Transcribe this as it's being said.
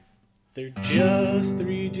They're just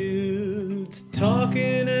three dudes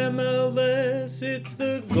talking MLS. It's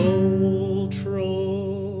the Goal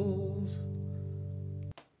Trolls.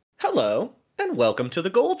 Hello, and welcome to the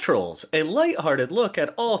Goal Trolls, a lighthearted look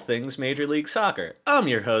at all things Major League Soccer. I'm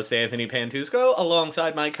your host, Anthony Pantusco,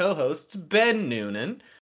 alongside my co-hosts, Ben Noonan.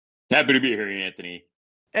 Happy to be here, Anthony.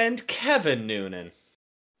 And Kevin Noonan.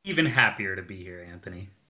 Even happier to be here, Anthony.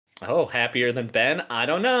 Oh, happier than Ben? I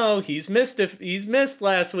don't know. He's missed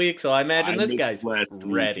last week, so I imagine this guy's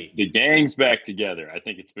ready. The gang's back together. I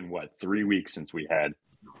think it's been 3 weeks since we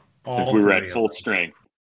were at full strength.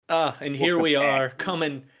 And here we are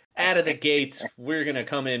coming out of the gates. We're gonna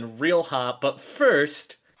come in real hot, but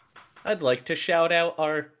first, I'd like to shout out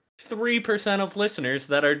our 3% of listeners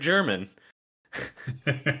that are German.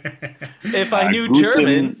 If I knew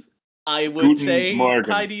German, I would say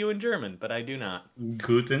hi to you in German, but I do not.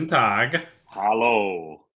 Guten Tag.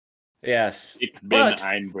 Hallo. Yes. Ich bin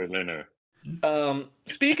ein Berliner.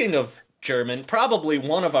 Speaking of German, probably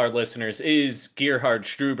one of our listeners is Gerhard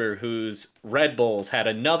Struber, whose Red Bulls had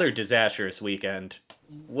another disastrous weekend.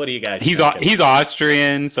 What do you guys think? He's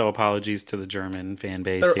Austrian, so apologies to the German fan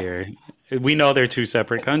base here. We know they're two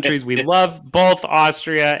separate countries. We love both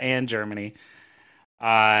Austria and Germany.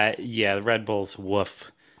 The Red Bulls,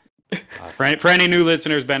 woof. For any new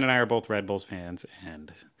listeners, Ben and I are both Red Bulls fans, and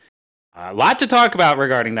a lot to talk about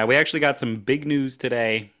regarding that. We actually got some big news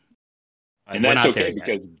today. And that's okay,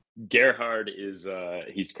 because Gerhard is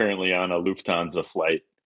he's currently on a Lufthansa flight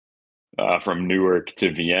from Newark to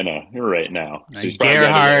Vienna right now. So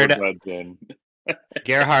Gerhard,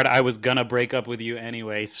 I was going to break up with you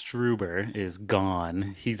anyway. Struber is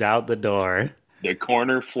gone. He's out the door. The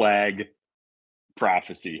corner flag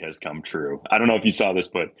prophecy has come true. I don't know if you saw this,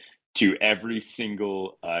 but to every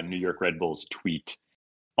single New York Red Bulls tweet,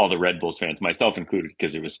 all the Red Bulls fans, myself included,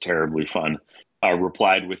 because it was terribly fun,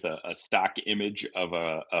 replied with a stock image of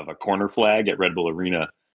a corner flag at Red Bull Arena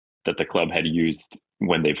that the club had used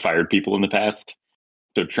when they fired people in the past.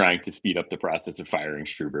 So trying to speed up the process of firing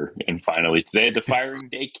Struber. And finally today, the firing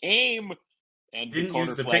day came, and the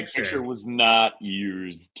corner flag picture was not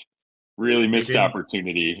used. Really missed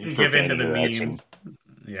opportunity. Give into the memes.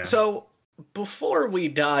 Yeah. So before we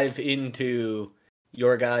dive into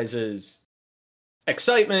your guys'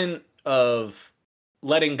 excitement of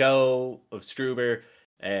letting go of Struber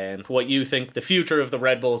and what you think the future of the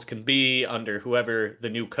Red Bulls can be under whoever the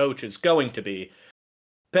new coach is going to be,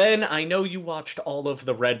 Ben, I know you watched all of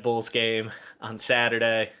the Red Bulls game on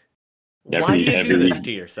Saturday. Why do you do this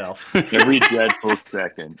to yourself? Every dreadful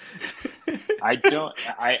second.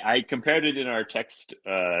 I compared it in our text,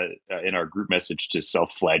 in our group message, to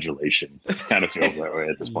self-flagellation. It kind of feels that way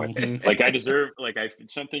at this point. Mm-hmm.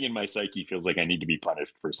 Something in my psyche feels like I need to be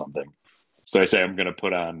punished for something. So I say I'm going to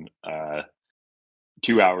put on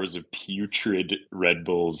 2 hours of putrid Red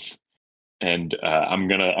Bulls, and I'm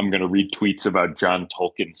gonna read tweets about John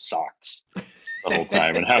Tolkien's socks the whole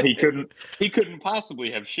time, and how he couldn't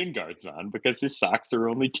possibly have shin guards on because his socks are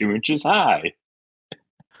only 2 inches high.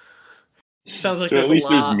 Sounds like so there's at least a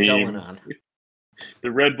lot going on. The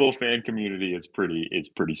Red Bull fan community is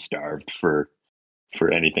pretty starved for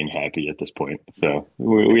anything happy at this point. So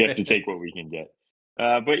we have to take what we can get.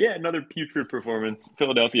 But yeah, another putrid performance.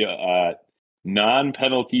 Philadelphia,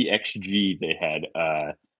 non-penalty XG, they had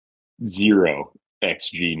 0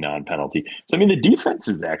 XG non-penalty. So, I mean, the defense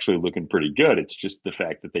is actually looking pretty good. It's just the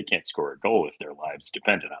fact that they can't score a goal if their lives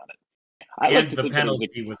depended on it. The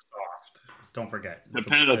penalty was soft. Don't forget. The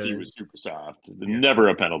penalty was super soft. Yeah. Never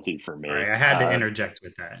a penalty for me. Right, I had to interject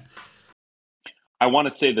with that. I want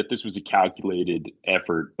to say that this was a calculated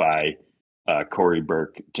effort by Corey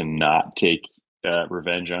Burke to not take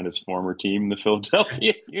revenge on his former team, the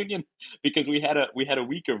Philadelphia Union, because we had a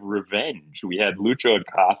week of revenge. We had Lucho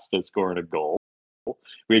Acosta scoring a goal.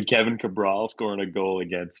 We had Kevin Cabral scoring a goal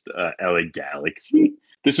against LA Galaxy.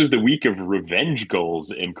 This was the week of revenge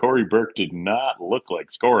goals, and Corey Burke did not look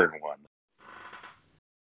like scoring one.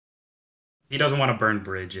 He doesn't want to burn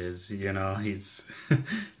bridges, he's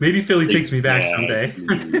maybe Philly takes me back someday.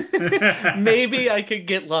 Maybe I could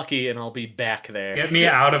get lucky and I'll be back there. Get me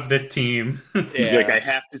out of this team. He's like, I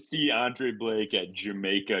have to see Andre Blake at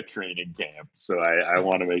Jamaica training camp, so I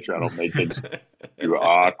want to make sure I don't make things too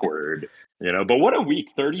awkward. But what a week!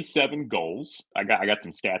 37 goals. I got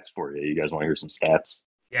some stats for you. You guys want to hear some stats?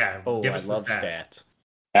 Yeah. Give us love stats.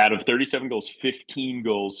 Out of 37 goals, 15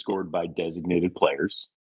 goals scored by designated players.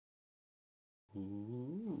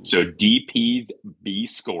 Ooh. So DPs be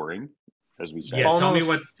scoring, as we said. Yeah, tell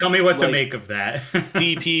me what to make of that.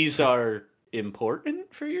 DPs are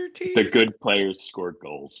important for your team. The good players scored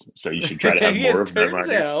goals, so you should try to have more of them on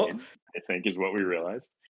your team, I think is what we realized.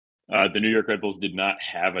 The New York Red Bulls did not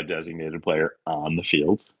have a designated player on the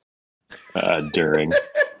field during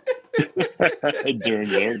during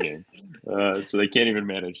their game, so they can't even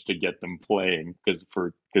manage to get them playing because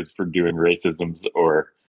for doing racisms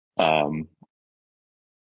or. Can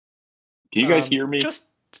you guys hear me? Just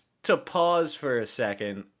to pause for a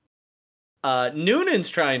second. Noonan's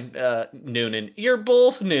trying. Noonan, you're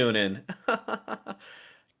both Noonan.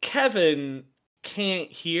 Kevin can't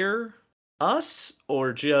hear us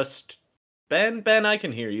or just Ben. Ben, I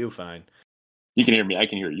can hear you fine. You can hear me. I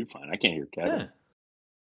can hear you fine. I can't hear Kevin. Yeah.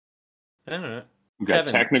 I don't know. We've got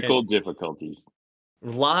technical difficulties.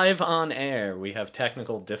 Live on air, we have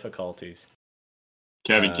technical difficulties.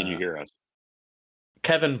 Kevin, can you hear us?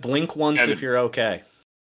 Kevin, blink once if you're okay.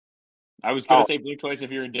 I was going to say blink twice if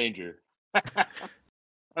you're in danger. I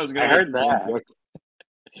heard that.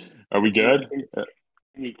 Are we good?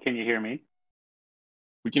 Can you hear me?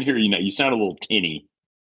 We can hear you now. You sound a little tinny.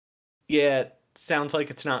 Yeah, it sounds like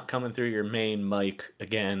it's not coming through your main mic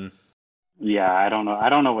again. Yeah, I don't know. I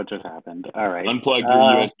don't know what just happened. All right. Unplug your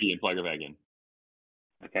USB and plug it back in.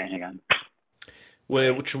 Okay, hang on.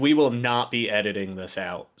 Which we will not be editing this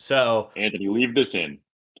out. So, Anthony, leave this in.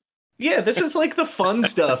 Yeah, this is like the fun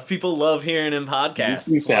stuff people love hearing in podcasts. This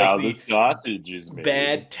is like how the sausage is made.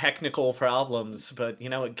 Bad technical problems, but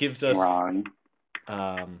it gives us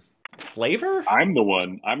flavor. I'm the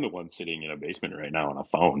one sitting in a basement right now on a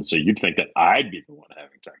phone, so you'd think that I'd be the one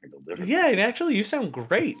having technical difficulties. Yeah, and actually, you sound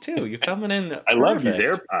great too. You're coming in. I love these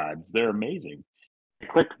AirPods; they're amazing. I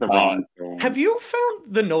clicked the wrong thing. Have you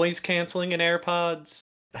found the noise canceling in AirPods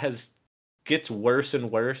gets worse and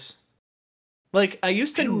worse? Like, I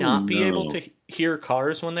used to not be able to hear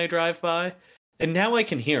cars when they drive by, and now I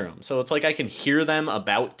can hear them. So it's like I can hear them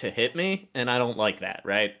about to hit me, and I don't like that,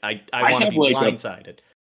 right? I want to be blindsided.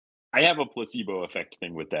 I have a placebo effect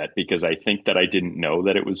thing with that because I think that I didn't know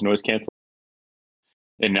that it was noise canceling.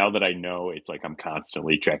 And now that I know, it's like I'm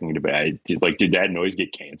constantly checking to bed. Did that noise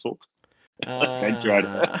get canceled? I try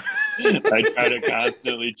to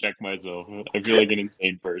constantly check myself. I feel like an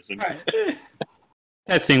insane person.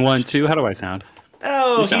 Testing 1, 2. How do I sound?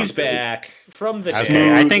 Oh, he's back from the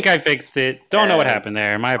Okay, I think I fixed it. Don't know what happened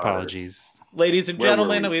there. My apologies. Ladies and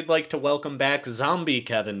gentlemen, we'd like to welcome back zombie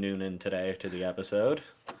Kevin Noonan today to the episode.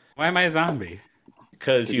 Why am I a zombie?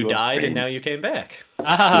 Because you died and now you came back.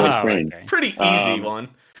 Okay. Pretty easy one.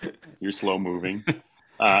 You're slow moving.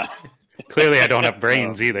 Clearly, I don't have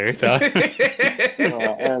brains either. So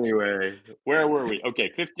anyway, where were we?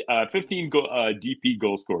 Okay, 15 DP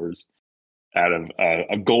goal scorers out of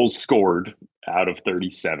goals scored out of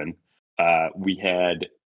 37. We had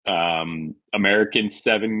 7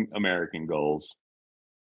 American goals,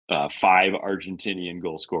 5 Argentinian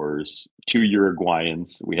goal scorers, 2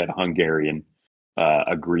 Uruguayans. We had a Hungarian,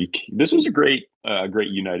 a Greek. This was a great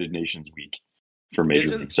United Nations week for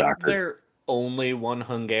Major League Soccer. There only one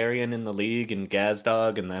Hungarian in the league in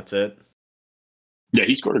Gazdog, and that's it. Yeah,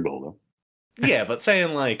 he scored a goal though. Yeah, but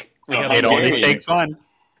saying like it only takes one.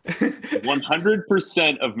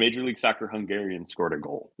 100% of Major League Soccer Hungarians scored a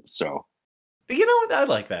goal. So you know what? I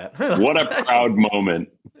like that. What a proud moment.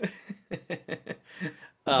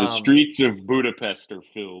 The streets of Budapest are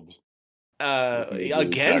filled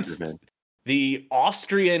against the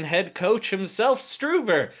Austrian head coach himself,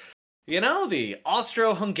 Struber. The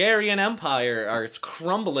Austro-Hungarian Empire is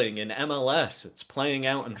crumbling in MLS. It's playing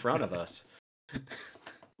out in front of us.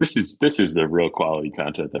 This is the real quality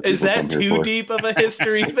content that people is that come here too for. deep of a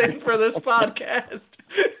history thing for this podcast?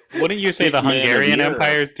 Wouldn't you say the Hungarian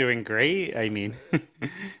Empire is doing great? I mean, thick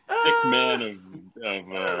man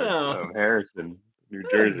of Harrison, New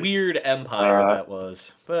Jersey. Weird empire that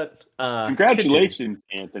was, but congratulations,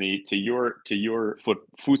 Anthony, to your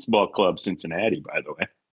football club, Cincinnati. By the way,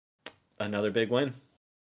 another big win.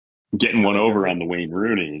 Getting one over on the Wayne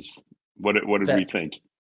Rooneys. What did we think?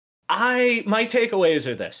 My takeaways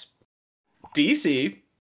are this. DC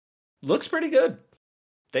looks pretty good.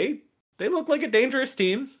 They look like a dangerous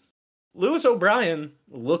team. Lewis O'Brien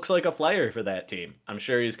looks like a player for that team. I'm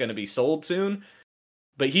sure he's going to be sold soon,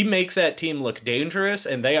 but he makes that team look dangerous,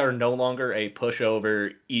 and they are no longer a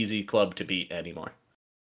pushover, easy club to beat anymore.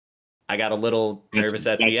 I got a little nervous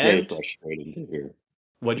at the end. That's very frustrating to hear.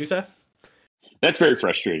 What'd you say? That's very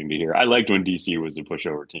frustrating to hear. I liked when DC was a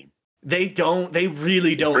pushover team. They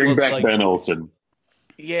really don't Bring look back like Ben Olsen.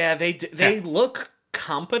 Yeah, they look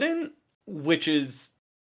competent, which is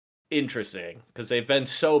interesting because they've been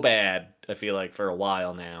so bad, I feel like, for a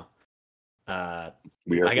while now. I got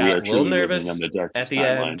a little nervous at the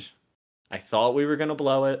end. I thought we were going to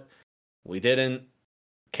blow it. We didn't.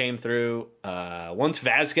 Came through. Once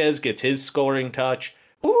Vasquez gets his scoring touch,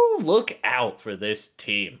 look out for this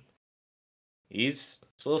team. He's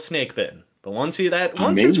a little snake bitten. But once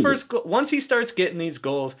he starts getting these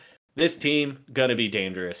goals, this team gonna be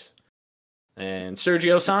dangerous. And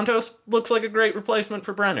Sergio Santos looks like a great replacement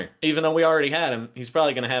for Brenner. Even though we already had him, he's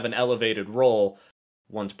probably gonna have an elevated role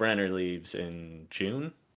once Brenner leaves in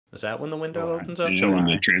June. Is that when the window opens up? Yeah, when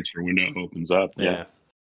the transfer window opens up. Yeah.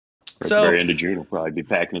 At the very end of June, he'll probably be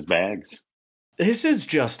packing his bags. This is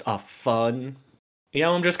just a fun.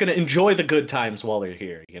 I'm just gonna enjoy the good times while they're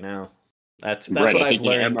here. That's right, what I've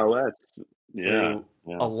learned. MLS. Yeah.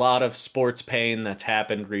 A lot of sports pain that's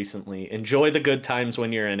happened recently. Enjoy the good times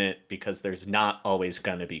when you're in it, because there's not always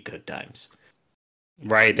going to be good times.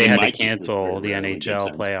 Right. They had to cancel the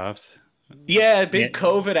NHL playoffs. Yeah, big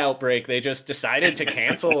COVID outbreak. They just decided to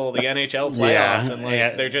cancel the NHL playoffs, and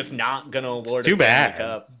they're just not going to award a Stanley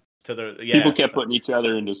Cup to the. Yeah, people kept putting each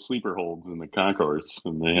other into sleeper holds in the concourse,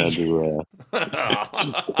 and they had to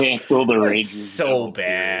cancel the Rangers. So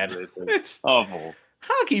bad. It's awful.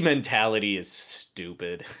 Hockey mentality is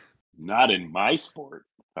stupid. Not in my sport.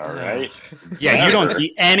 All right. Yeah, you don't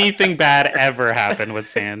see anything bad ever happen with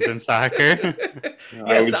fans in soccer.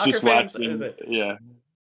 I was just watching. Yeah.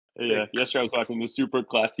 Yesterday I was watching the Super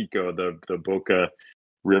Classico, the Boca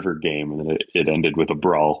River game, and it ended with a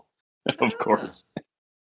brawl. Of course.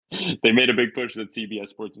 They made a big push that CBS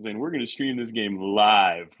Sports was saying, we're going to stream this game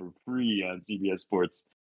live for free on CBS Sports.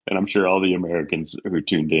 And I'm sure all the Americans who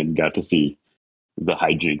tuned in got to see the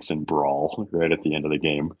hijinks and brawl right at the end of the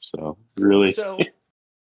game. So, really. So,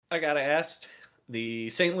 I got to ask, the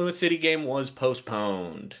St. Louis City game was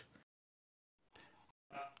postponed.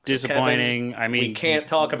 Disappointing. Kevin, we can't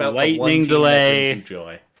talk about lightning delay.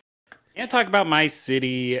 Joy. Can't talk about my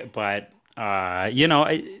city, but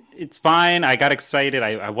it's fine. I got excited.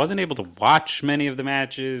 I wasn't able to watch many of the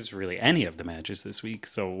matches, really any of the matches this week.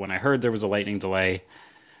 So when I heard there was a lightning delay,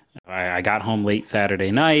 I got home late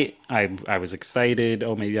Saturday night. I was excited.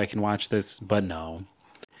 Oh, maybe I can watch this, but no,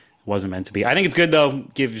 it wasn't meant to be. I think it's good though.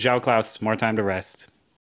 Give João Klaus more time to rest.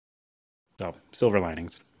 So silver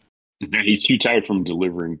linings. He's too tired from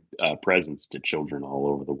delivering presents to children all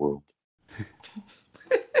over the world.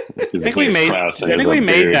 I think we made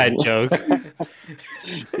that joke.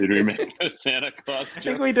 Did we make a Santa Claus joke? I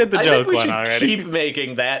think we did the joke one already. Keep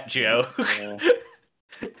making that joke.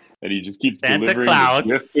 And he just keeps Santa delivering Claus.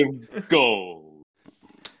 the gift of gold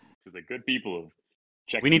to the good people of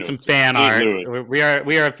Czech. We need some fan art. We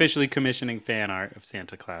are officially commissioning fan art of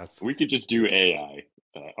Santa Claus. We could just do AI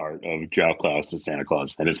art of João Klaus as Santa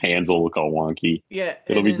Claus, and his hands will look all wonky. Yeah,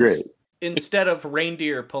 it'll be great. Instead of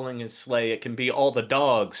reindeer pulling his sleigh, it can be all the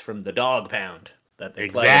dogs from the dog pound that they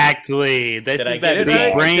play. Exactly. This is that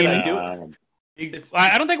big brain.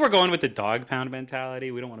 I don't think we're going with the dog pound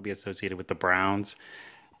mentality. We don't want to be associated with the Browns,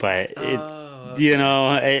 but it's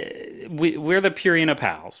we're the Purina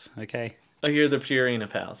Pals. Okay. Oh, you're the Purina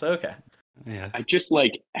Pals. Okay. Yeah. I just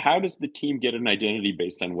how does the team get an identity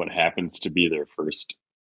based on what happens to be their first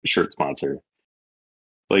shirt sponsor?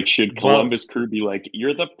 Should Columbus Crew be like,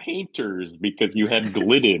 you're the painters because you had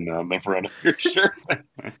Glidden on the front of your shirt?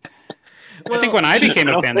 I think when I became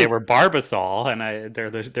a fan, they were Barbasol, and they're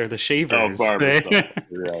the shavers. Oh, Barbasol.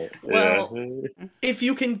 Right. Well, if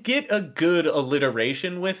you can get a good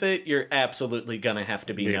alliteration with it, you're absolutely gonna have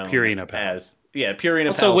to be known Purina Pals. Purina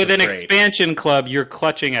Pals. So with an expansion club, you're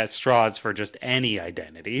clutching at straws for just any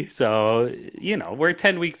identity. So we're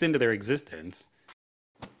 10 weeks into their existence.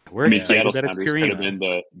 We're excited that it's Purina. Could have been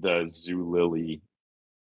the Zulily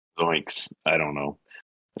Zoinks. I don't know.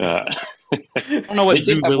 I don't know what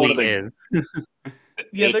Zulily is.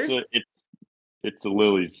 It's the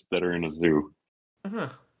lilies that are in a zoo. Uh-huh.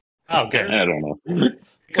 Oh, good. I don't know.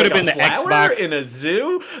 Could have been the Xbox in a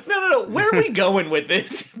zoo. No. Where are we going with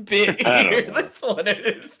this bit here? This one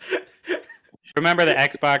is. Remember the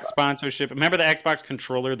Xbox sponsorship? Remember the Xbox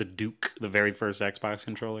controller, the Duke, the very first Xbox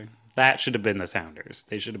controller? That should have been the Sounders.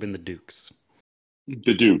 They should have been the Dukes.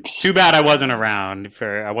 The Dukes. Too bad I wasn't around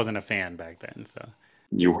I wasn't a fan back then. So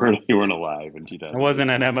you weren't alive in 2000. I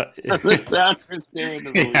wasn't an Emma. The Sounders came in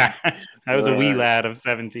the movie. Yeah, I was a wee lad of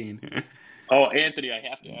 17. Oh, Anthony, I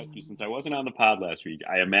have to ask you, since I wasn't on the pod last week,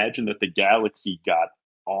 I imagine that the Galaxy got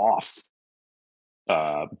off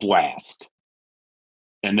blast.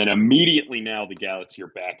 And then immediately now the Galaxy are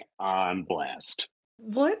back on blast.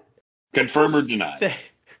 What? Confirm or deny?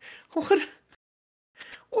 What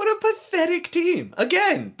a pathetic team.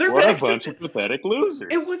 Again, they're a bunch of pathetic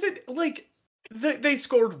losers. It wasn't they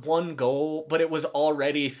scored one goal, but it was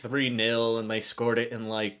already 3-0, and they scored it in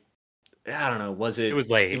I don't know, was it? It was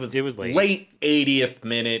late. It was late 80th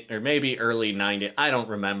minute, or maybe early 90th. I don't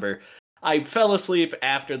remember. I fell asleep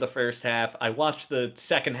after the first half. I watched the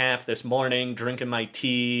second half this morning, drinking my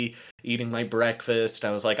tea, eating my breakfast.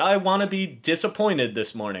 I was like, I want to be disappointed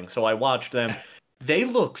this morning, so I watched them. They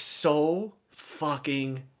look so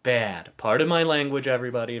fucking bad. Pardon my language,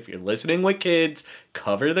 everybody. If you're listening with kids,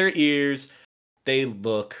 cover their ears. They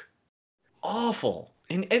look awful.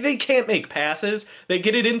 And they can't make passes. They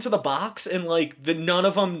get it into the box, and like none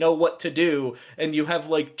of them know what to do. And you have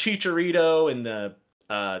like Chicharito and the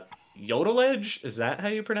Yodeledge. Is that how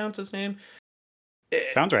you pronounce his name?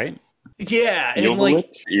 Sounds right. Yeah, and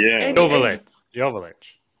like yeah, Jovelich.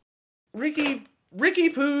 Ricky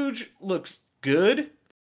Pooj looks good,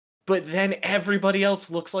 but then everybody else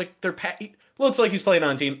looks like looks like he's playing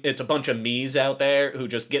on a team. It's a bunch of me's out there who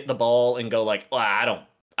just get the ball and go like, well,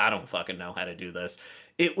 I don't fucking know how to do this.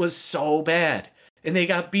 It was so bad. And they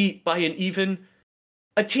got beat by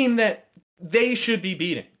a team that they should be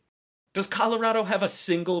beating. Does Colorado have a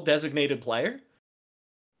single designated player?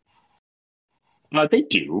 they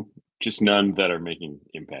do, just none that are making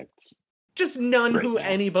impacts. Just none Right who now.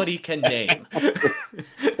 anybody can name.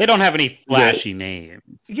 They don't have any flashy names.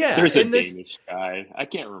 Yeah, There's a and this, Danish guy. I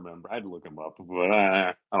can't remember. I'd look him up, but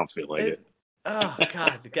I don't feel like it. Oh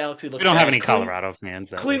god, the Galaxy looks. We don't have bad. any Colorado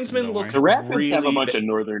fans. That listen, Klinsman don't looks worry. The Rapids have a really bunch of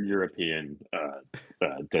Northern European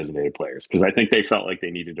designated players because I think they felt like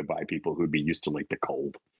they needed to buy people who'd be used to like the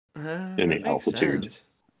cold in the that makes altitude. sense.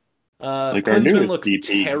 Like our Klinsman newest looks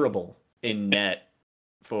DP. terrible in net.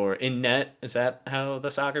 In net, is that how the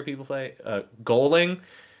soccer people play? Goaling.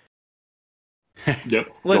 Yep.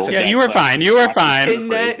 Listen, Yeah, you were fine. You were fine. In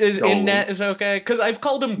net Goaling. is okay because I've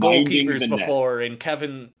called them Minding goalkeepers the net. before, and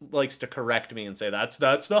Kevin likes to correct me and say that's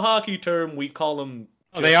the hockey term. We call them.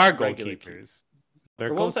 Oh, they are regular goalkeepers. They're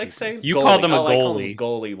Or what was I goalkeepers. saying? You Goalie. called them a I called him goalie.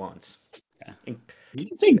 goalie once. You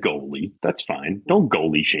can say goalie. That's fine. Don't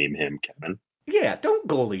goalie shame him, Kevin. Yeah, don't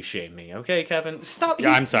goalie shame me, okay, Kevin? Stop.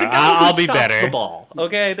 Yeah, I'm he's sorry. The guy who I'll be stops better. the ball,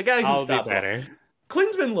 okay? The guy who I'll be stops the ball. better.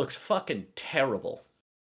 Klinsman looks fucking terrible.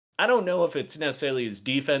 I don't know if it's necessarily his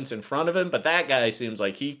defense in front of him, but that guy seems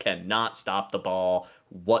like he cannot stop the ball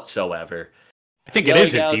whatsoever. I think The it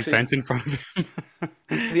is LA his Galaxy- defense in front of him.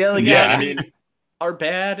 The LA Yeah, I Galaxy mean, are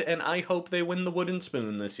bad, and I hope they win the wooden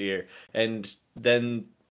spoon this year. And then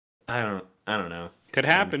I don't know. Could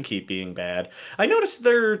And happen. keep being bad. I noticed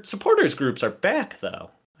their supporters groups are back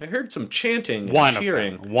though. I heard some chanting and One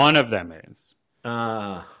cheering. of them. One of them is. The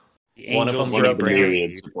One of Angels one are of the brave.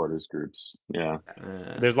 myriad supporters groups. Yeah.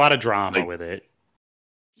 There's a lot of drama Like- with it.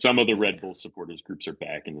 Some of the Red Bull supporters groups are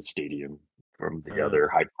back in the stadium from the Uh. other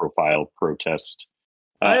high-profile protest.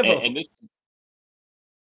 I have a- and this,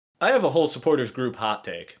 I have a whole supporters group hot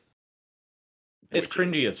take. It's Which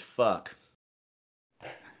cringy is- as fuck.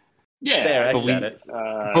 yeah, There, I But said we- it.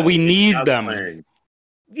 But we it's need them. cosplaying.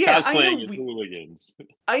 Yeah, Cosplaying is hooligans.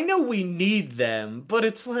 I know we need them, but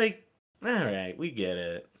it's like, all right, we get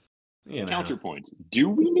it. You know. Counterpoint. Do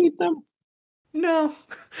we need them? No.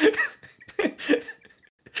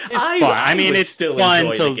 It's fun. I mean, would it's still fun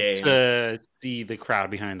enjoy the game. to see the crowd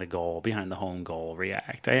behind the goal, behind the home goal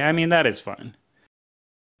react. I mean, that is fun.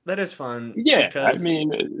 That is fun. Yeah, because, I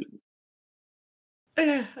mean,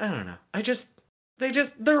 I don't know.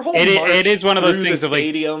 Their whole It march is one of those through things the of, like,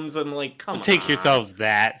 stadiums and like, come Don't on. take yourselves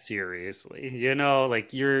that seriously. You know,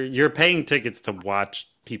 like you're paying tickets to watch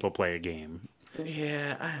people play a game.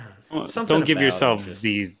 Yeah, I don't know. Well, Something don't give about it yourself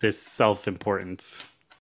just- this self-importance.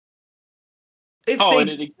 If and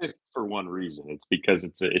they, it exists for one reason. It's because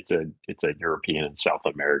it's a European and South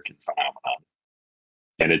American phenomenon,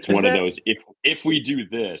 and it's Is one that- of those. If we do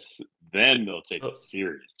this, then they'll take it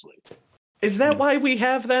seriously. is that why we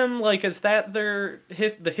have them? Like, is that the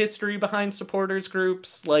history behind supporters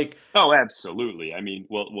groups? Like, Oh, absolutely. I mean,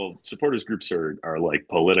 well, supporters groups are like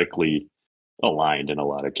politically aligned in a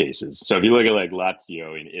lot of cases. So if you look at like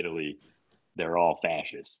Lazio in Italy, they're all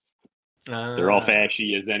fascists. They're all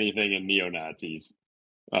fasci as anything and neo-Nazis.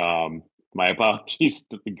 My apologies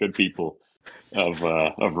to the good people of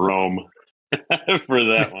Rome for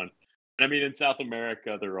that one. I mean, in South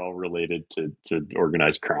America, they're all related to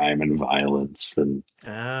organized crime and violence, and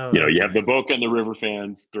Oh, you have the Boca and the River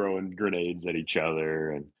fans throwing grenades at each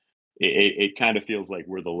other, and it kind of feels like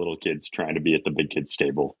we're the little kids trying to be at the big kids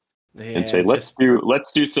table and say, let's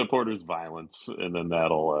do supporters violence, and then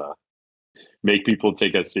that'll make people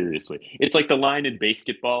take us seriously. It's like the line in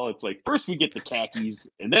basketball. It's like first we get the khakis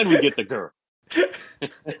and then we get the girl.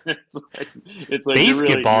 it's like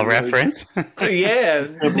Basketball reference. Yeah,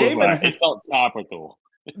 It felt topical.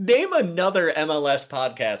 name another MLS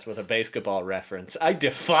podcast with a basketball reference. I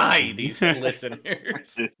defy these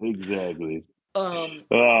listeners. Exactly. Um,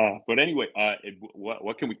 But anyway,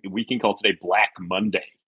 what can we can call today Black Monday?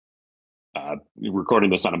 recording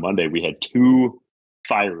this on a Monday, we had 2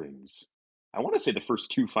 firings. I want to say the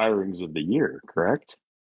first 2 firings of the year, correct?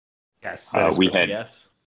 Yes, that is we correct. had, Yes.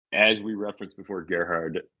 as we referenced before,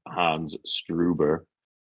 Gerhard, Hans, Struber,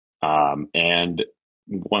 and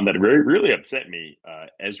one that really, really upset me,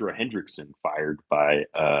 Ezra Hendrickson fired by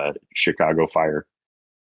Chicago Fire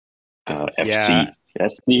Yeah, FC.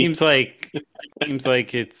 SC. seems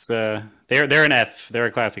like it's they're an F. They're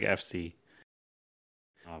a classic FC.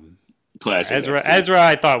 Classic Ezra FC. Ezra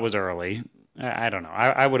I thought was early. I don't know.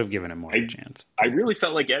 I would have given him more of a chance. I really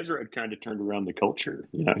felt like Ezra had kind of turned around the culture.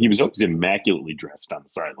 You know, he was always immaculately dressed on the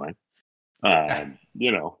sideline.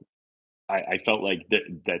 You know, I felt like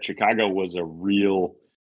that Chicago was a real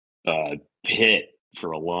pit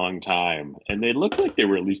for a long time, and they looked like they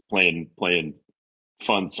were at least playing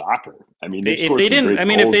fun soccer. I mean, If they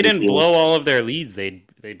didn't blow all of their leads, they'd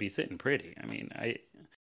be sitting pretty. I mean,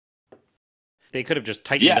 they could have just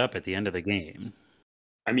tightened up at the end of the game.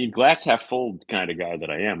 I mean, glass half full kind of guy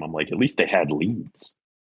that I am. I'm like, at least they had leads.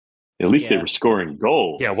 At least they were scoring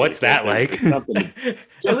goals. Yeah, what's that like? Something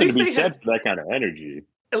to be said for that kind of energy.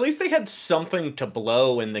 At least they had something to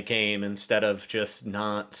blow in the game instead of just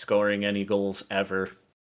not scoring any goals ever.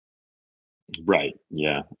 Right.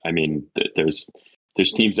 Yeah. I mean, there's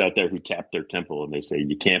teams out there who tap their temple and they say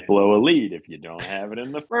you can't blow a lead if you don't have it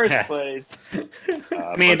in the first place.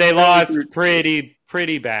 I mean, they lost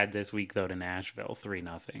pretty bad this week though to Nashville,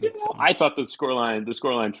 3-0. So. I thought the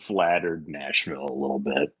scoreline flattered Nashville a little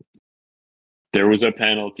bit. There was a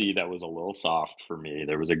penalty that was a little soft for me.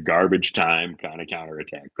 There was a garbage time kind of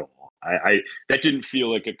counterattack goal. That didn't feel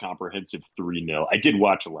like a comprehensive 3-0. I did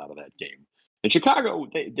watch a lot of that game. In Chicago,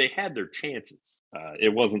 they had their chances.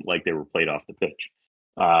 It wasn't like they were played off the pitch.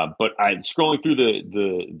 But I scrolling through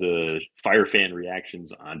the Fire fan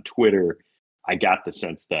reactions on Twitter, I got the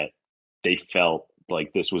sense that they felt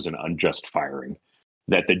like this was an unjust firing.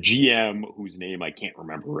 That the GM, whose name I can't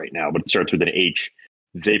remember right now, but it starts with an H,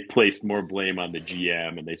 they placed more blame on the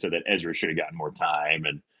GM, and they said that Ezra should have gotten more time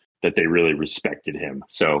and that they really respected him.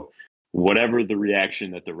 So whatever the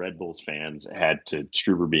reaction that the Red Bulls fans had to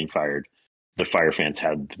Struber being fired, the Fire fans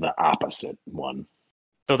had the opposite one.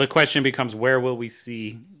 So the question becomes, where will we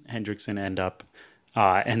see Hendrickson end up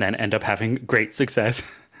and then end up having great success?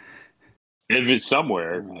 If it's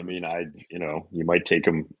somewhere, I mean, you might take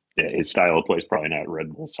him. His style of play is probably not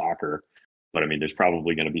Red Bull soccer, but I mean, there's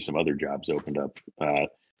probably going to be some other jobs opened up.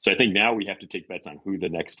 So I think now we have to take bets on who the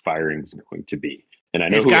next firing is going to be. And I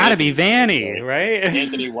know it's got to be Vanny, right?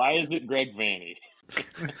 Anthony, why is it Greg Vanny?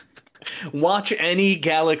 Watch any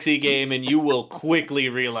Galaxy game and you will quickly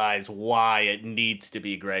realize why it needs to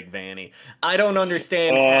be Greg Vanny. I don't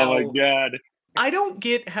understand how... Oh, my God. I don't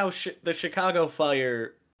get how the Chicago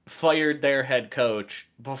Fire fired their head coach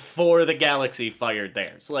before the Galaxy fired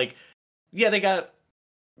theirs. Like, yeah, they got...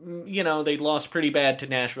 they lost pretty bad to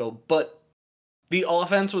Nashville, but the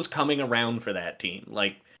offense was coming around for that team.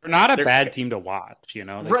 Like, they're not a bad team to watch,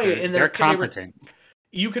 right? And they're competent.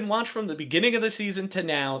 You can watch from the beginning of the season to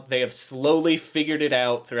now. They have slowly figured it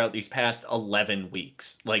out throughout these past 11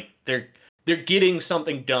 weeks. Like, they're getting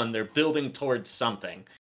something done. They're building towards something.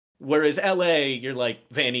 Whereas LA, you're like,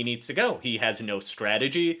 Vanny needs to go. He has no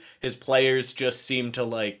strategy. His players just seem to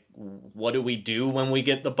like, what do we do when we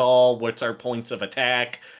get the ball? What's our points of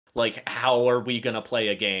attack? Like, how are we going to play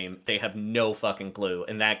a game? They have no fucking clue.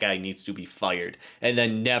 And that guy needs to be fired and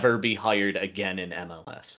then never be hired again in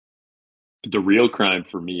MLS. The real crime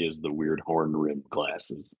for me is the weird horn rimmed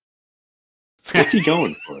glasses. What's he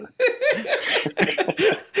going for?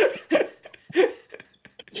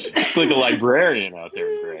 It's like a librarian out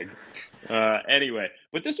there, Greg. Anyway,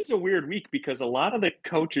 but this was a weird week because a lot of the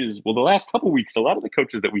coaches, the last couple weeks, a lot of the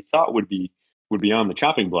coaches that we thought would be on the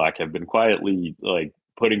chopping block have been quietly like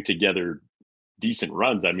putting together decent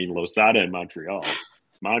runs. I mean, Losada in Montreal.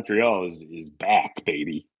 Montreal is back,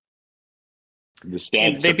 baby. The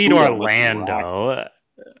stats. They beat Orlando.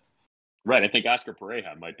 Right. I think Oscar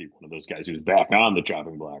Pareja might be one of those guys who's back on the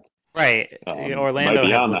chopping block. Right. Orlando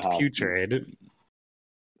has looked putrid.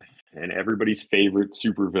 And everybody's favorite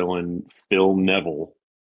supervillain, Phil Neville,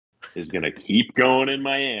 is going to keep going in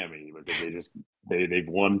Miami because they've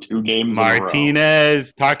won 2 games in a row.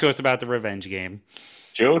 Martinez, talk to us about the revenge game.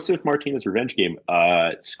 Joseph Martinez revenge game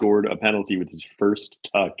scored a penalty with his first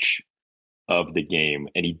touch of the game,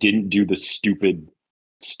 and he didn't do the stupid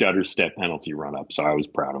stutter step penalty run up, so I was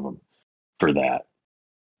proud of him for that.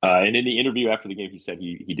 And in the interview after the game, he said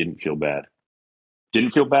he didn't feel bad.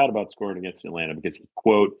 Didn't feel bad about scoring against Atlanta because he,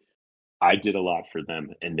 quote, I did a lot for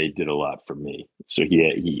them and they did a lot for me. So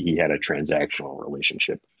he had a transactional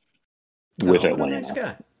relationship with Atlanta. Nice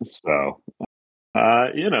guy. So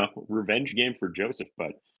revenge game for Joseph,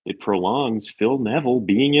 but it prolongs Phil Neville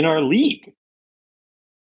being in our league.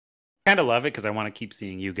 Kind of love it because I want to keep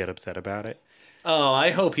seeing you get upset about it. Oh, I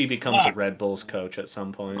hope he becomes a Sucks. Red Bulls coach at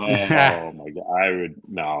some point. Oh my god! I would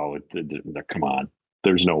no. Come on.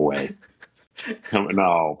 There's no way.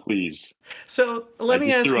 No, please. So I let me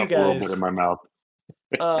just ask threw you up a little bit guys, in my mouth.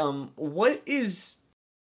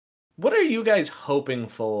 what are you guys hoping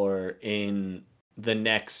for in the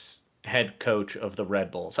next head coach of the Red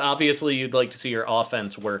Bulls? Obviously, you'd like to see your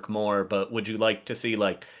offense work more, but would you like to see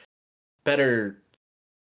like better,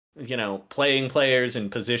 playing players in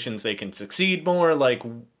positions they can succeed more? Like,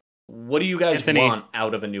 what do you guys Anthony, want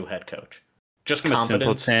out of a new head coach? Just I'm a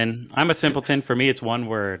competence? simpleton. I'm a simpleton. For me, it's one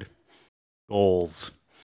word: goals.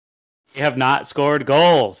 They have not scored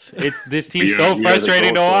goals. It's this team's so We are the frustrating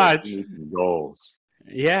to goal scorers. watch. We need some goals.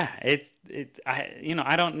 Yeah,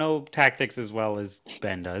 I don't know tactics as well as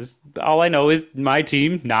Ben does. All I know is my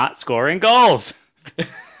team not scoring goals.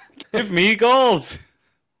 Give me goals.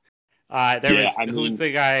 Who's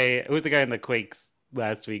the guy in the Quakes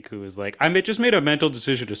last week who was like, just made a mental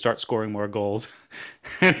decision to start scoring more goals.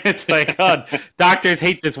 And it's like, oh, doctors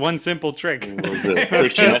hate this one simple trick.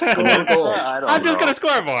 Just score goals. I'm just gonna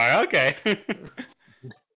score more. Okay.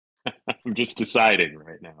 I'm just deciding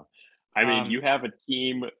right now. I mean, you have a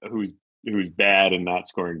team who's bad and not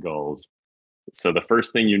scoring goals. So the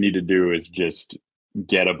first thing you need to do is just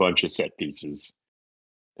get a bunch of set pieces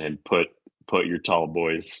and put your tall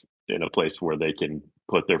boys in a place where they can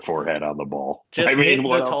put their forehead on the ball. Just hit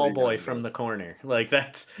the tall boy from the corner. Like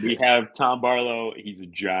that's. We have Tom Barlow. He's a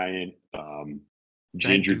giant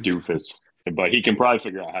ginger doofus, but he can probably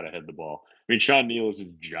figure out how to head the ball. I mean, Sean Neal is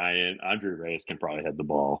giant. Andre Reyes can probably head the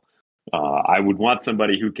ball. I would want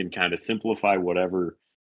somebody who can kind of simplify whatever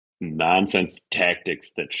nonsense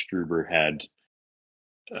tactics that Struber had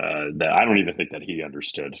that I don't even think that he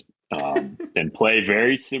understood, and play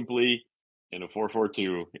very simply in a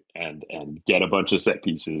 4-4-2 and get a bunch of set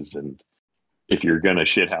pieces. And if you're gonna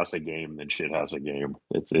shithouse a game, then shithouse a game.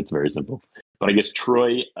 It's very simple. But I guess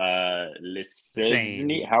Troy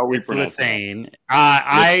Lissagne, how are we pronouncing that?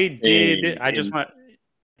 I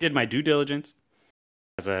did my due diligence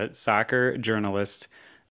as a soccer journalist.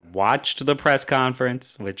 Watched the press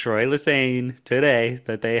conference with Troy Lissagne today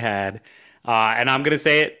that they had, and I'm gonna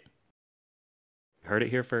say it. Heard it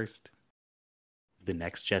here first. The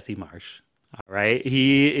next Jesse Marsch. All right,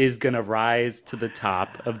 he is gonna rise to the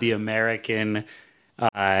top of the American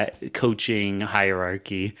coaching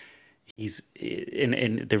hierarchy. He's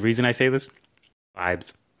and the reason I say this,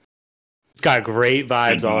 vibes. He's got great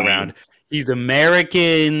vibes all around. He's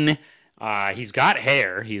American. He's got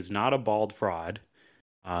hair. He's not a bald fraud.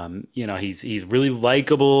 He's really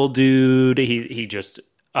likable, dude. He just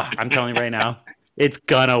I'm telling you right now, it's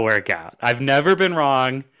gonna work out. I've never been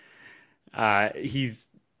wrong. He's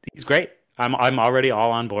great. I'm already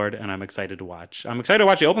all on board, and I'm excited to watch. I'm excited to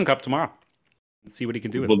watch the Open Cup tomorrow and see what he can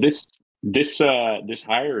do. Well, this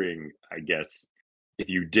hiring, I guess, if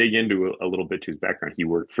you dig into a little bit to his background, he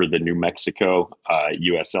worked for the New Mexico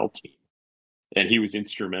USL team, and he was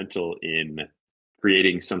instrumental in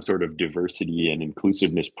creating some sort of diversity and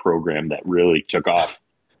inclusiveness program that really took off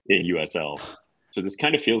in USL. So this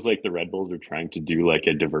kind of feels like the Red Bulls are trying to do like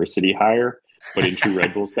a diversity hire, but in true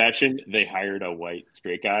Red Bulls fashion, they hired a white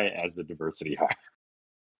straight guy as the diversity hire.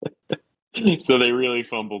 So they really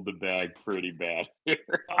fumbled the bag pretty bad.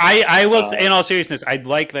 I will, in all seriousness, I'd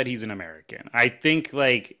like that he's an American. I think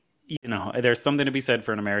there's something to be said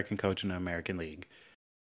for an American coach in an American league.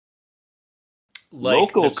 Like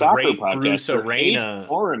local soccer podcast Bruce Arena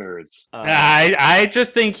foreigners. I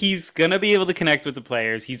just think he's gonna be able to connect with the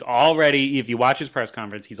players. He's already, if you watch his press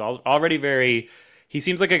conference, he's already he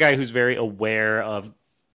seems like a guy who's very aware of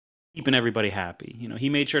keeping everybody happy. He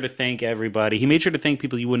made sure to thank everybody. He made sure to thank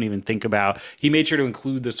people you wouldn't even think about. He made sure to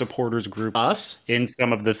include the supporters groups in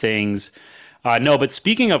some of the things. No, but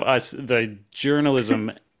speaking of us, the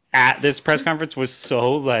journalism at this press conference was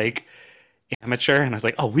so amateur, and I was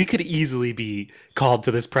like, oh, we could easily be called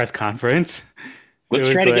to this press conference. Let's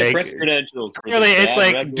try to get press credentials. Really, it's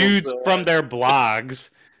like dudes from their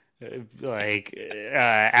blogs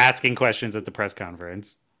asking questions at the press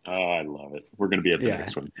conference. Oh, I love it. We're going to be at the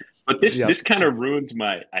next one. But this kind of ruins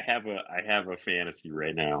I have a fantasy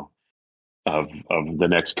right now of the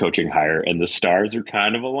next coaching hire, and the stars are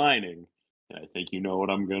kind of aligning. I think you know what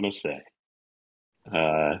I'm going to say.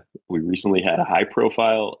 We recently had a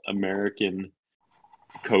high-profile American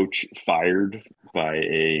coach fired by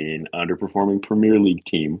an underperforming Premier League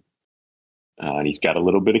team, and he's got a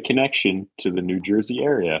little bit of connection to the New Jersey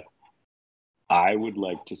area. I would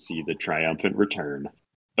like to see the triumphant return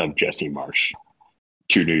of Jesse Marsch.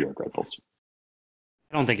 2 New York Red Bulls.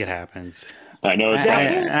 I don't think it happens. I know it's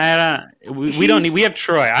I don't. We don't need. We have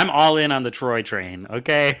Troy. I'm all in on the Troy train.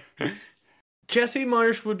 Okay. Jesse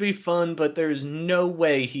Marsh would be fun, but there's no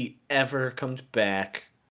way he ever comes back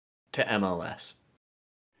to MLS.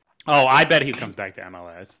 Oh, I bet he comes back to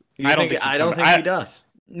MLS. I don't think he does.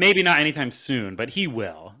 Maybe not anytime soon, but he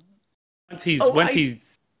will. Once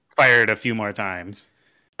he's fired a few more times.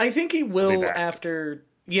 I think he will after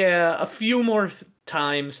a few more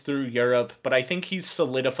times through Europe, but I think he's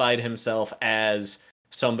solidified himself as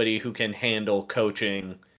somebody who can handle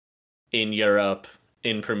coaching in Europe,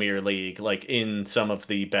 in Premier League, like in some of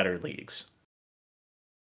the better leagues.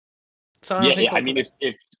 So I mean,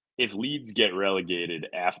 if Leeds get relegated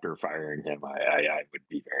after firing him, I would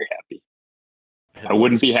be very happy. I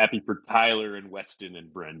wouldn't be happy for Tyler and Weston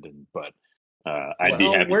and Brendan, but I'd be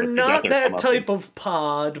happy. We're not that type of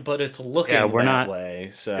pod, but it's looking that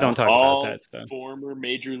way. So don't talk about that stuff. Former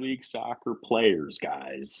Major League Soccer players,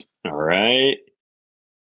 guys. All right.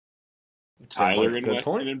 Tyler and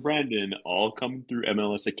Weston and Brendan all come through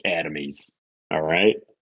MLS academies. All right.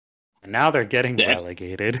 And now they're getting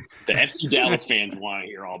relegated. The FC Dallas fans want to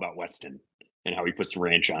hear all about Weston and how he puts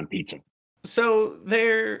ranch on pizza. So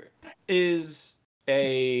there is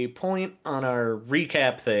a point on our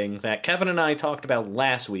recap thing that Kevin and I talked about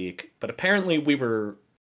last week, but apparently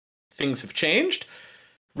things have changed.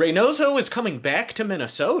 Reynoso is coming back to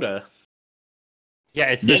Minnesota. Yeah,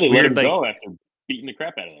 it's this weird let him go after beating the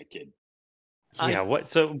crap out of that kid. Yeah, what?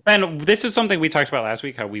 So, Ben, this is something we talked about last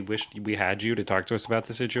week, how we wished we had you to talk to us about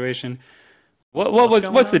the situation.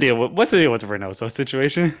 What's the deal? What's the deal with the Reynoso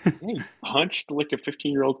situation? He punched like a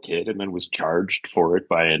 15-year-old kid and then was charged for it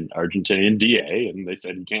by an Argentinian DA, and they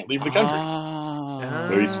said he can't leave the country.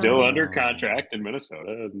 So he's still under contract in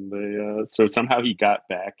Minnesota, and so somehow he got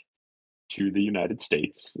back to the United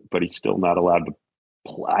States, but he's still not allowed to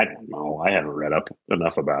play. I don't know. I haven't read up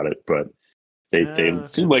enough about it, but they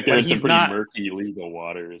seem like they're in some pretty murky legal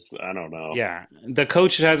waters. I don't know. Yeah. The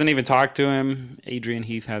coach hasn't even talked to him. Adrian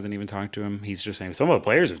Heath hasn't even talked to him. He's just saying some of the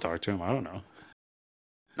players have talked to him. I don't know.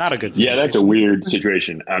 Not a good situation. Yeah, that's a weird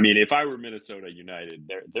situation. I mean, if I were Minnesota United,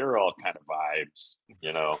 they're all kind of vibes,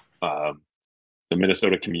 you know. The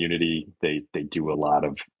Minnesota community, they do a lot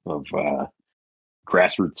of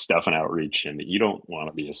grassroots stuff and outreach, and you don't want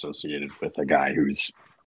to be associated with a guy who's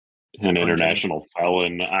an international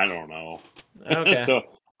felon. I don't know. Okay. So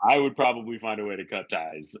I would probably find a way to cut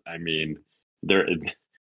ties. I mean, they're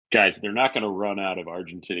not going to run out of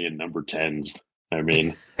Argentinian number 10s. I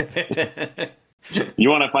mean, you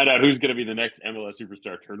want to find out who's going to be the next MLS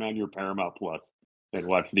superstar, turn on your Paramount Plus and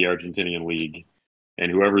watch the Argentinian League.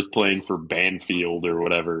 And whoever's playing for Banfield or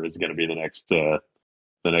whatever is going to be the next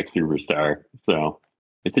superstar. So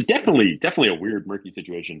it's definitely a weird, murky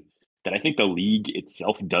situation that I think the league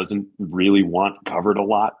itself doesn't really want covered a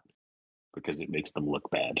lot because it makes them look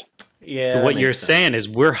bad. Yeah. What you're saying is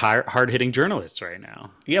we're hard-hitting journalists right now.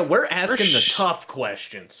 Yeah, we're asking the tough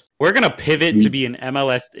questions. We're going to pivot to be an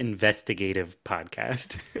MLS investigative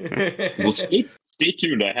podcast. Well, stay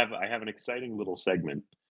tuned. I have an exciting little segment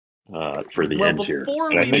for the end here.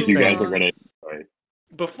 I think you guys are going to enjoy.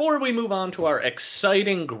 Before we move on to our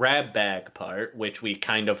exciting grab bag part, which we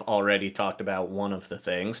kind of already talked about one of the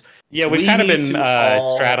things. Yeah, we've kind of been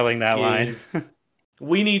straddling that line.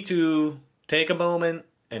 We need to take a moment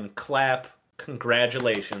and clap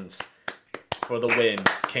congratulations for the win,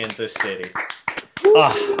 Kansas City.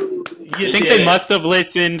 I think they must have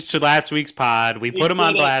listened to last week's pod. We put them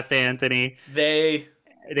on blast, Anthony. They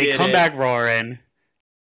come back roaring.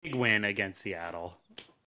 Big win against Seattle.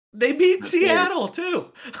 They beat Seattle,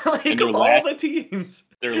 too. Like, of all the teams.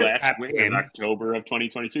 Their last win in October of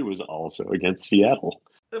 2022 was also against Seattle.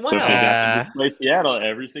 Wow. So they got to play Seattle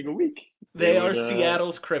every single week. They are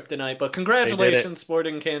Seattle's kryptonite. But congratulations,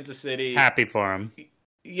 Sporting Kansas City. Happy for them.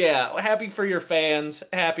 Yeah, happy for your fans.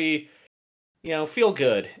 Happy, feel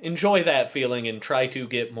good. Enjoy that feeling and try to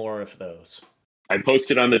get more of those. I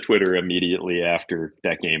posted on the Twitter immediately after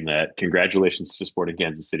that game that congratulations to Sporting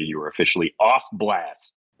Kansas City. You are officially off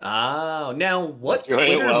blast. Oh, now what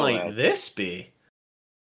Twitter might this be?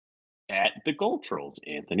 At the Goal Trolls,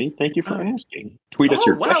 Anthony. Thank you for asking. Tweet us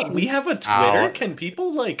your questions. We have a Twitter. Can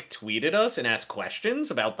people tweet at us and ask questions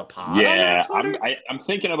about the pod? Yeah, I'm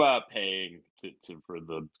thinking about paying for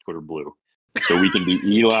the Twitter Blue, so we can do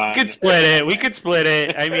Elon. We could split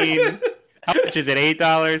it. I mean, how much is it?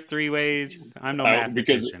 $8, 3 ways. I'm no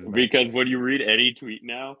mathematician. Because when you read any tweet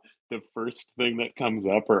now, the first thing that comes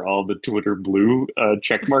up are all the Twitter Blue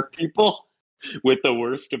checkmark people with the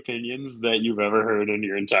worst opinions that you've ever heard in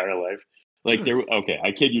your entire life. I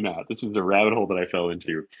kid you not. This is a rabbit hole that I fell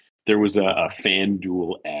into. there was a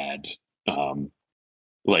FanDuel ad,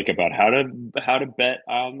 like about how to bet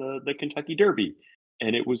on the Kentucky Derby,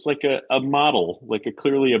 and it was like a model, like a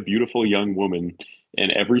clearly a beautiful young woman,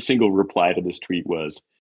 and every single reply to this tweet was,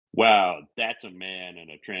 "Wow, that's a man and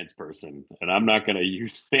a trans person, and I'm not going to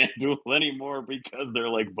use FanDuel anymore because they're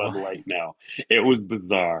like Bud Light now." It was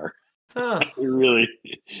bizarre. Huh. It really.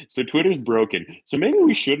 So Twitter's broken. So maybe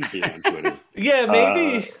we shouldn't be on Twitter. Yeah,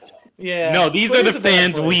 maybe. Yeah. No, these Twitter's are a the bad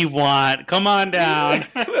fans we place. want. Come on down.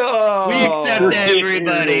 Oh. We accept It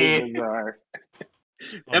everybody. is bizarre.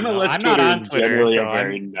 Oh, no, MLS I'm Twitter not on is Twitter, generally so a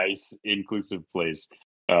very nice, inclusive place.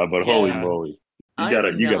 But holy Yeah. moly, you I'm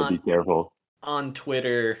gotta not be careful. on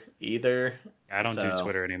Twitter either. I don't do So-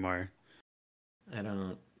 Twitter anymore. I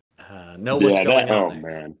don't know what's going on. Oh there.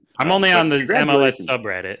 man, I'm only on the MLS congratulations.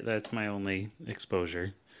 subreddit. That's my only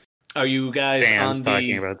exposure. Are you guys Fans on talking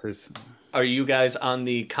the? about this. Are you guys on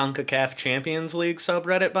the CONCACAF Champions League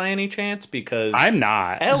subreddit by any chance? Because I'm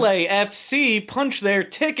not. LAFC punched their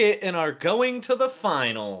ticket and are going to the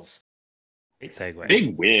finals. Great segue.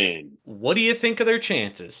 Big win. What do you think of their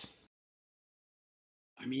chances?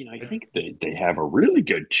 I mean, I think they have a really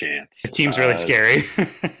good chance. The team's really scary.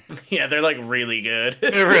 Yeah, they're like really good.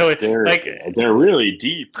 They're really They're really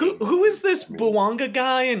deep. Who is this Bouanga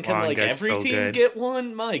guy? And can like Bouanga's every so team good. get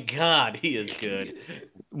one? My God, he is good.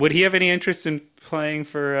 Would he have any interest in playing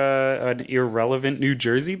for an irrelevant New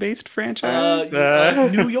Jersey-based franchise?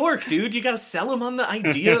 New York, dude. You gotta sell him on the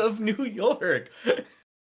idea of New York.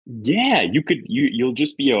 Yeah, you'll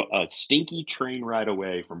just be a stinky train ride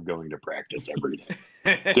away from going to practice every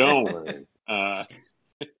day. Don't worry.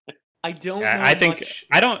 I don't know I think much.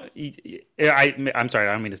 I don't. I'm sorry.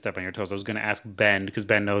 I don't mean to step on your toes. I was going to ask Ben because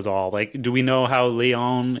Ben knows all. Like, do we know how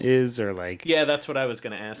Leon is or like? Yeah, that's what I was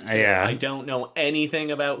gonna ask. Too. Yeah. I don't know anything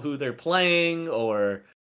about who they're playing or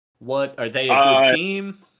what. Are they a good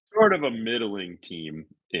team? Sort of a middling team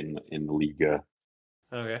in Liga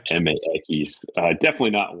Okay. MX. Definitely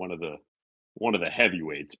not one of the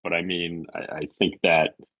heavyweights, but I mean, I think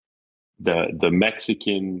that the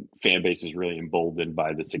Mexican fan base is really emboldened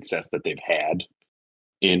by the success that they've had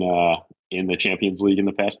in the Champions League in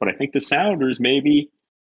the past. But I think the Sounders maybe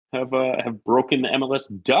have broken the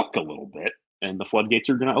MLS duck a little bit, and the floodgates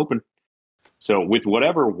are going to open. So with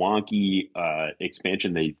whatever wonky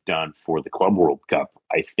expansion they've done for the Club World Cup,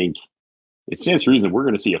 I think it stands to reason we're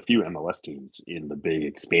going to see a few MLS teams in the big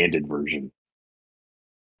expanded version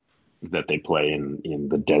that they play in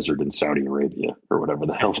the desert in Saudi Arabia or whatever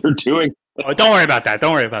the hell they're doing. Oh, don't worry about that.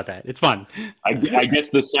 Don't worry about that. It's fun. I guess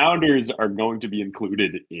the Sounders are going to be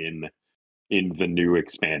included in the new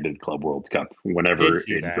expanded Club World Cup whenever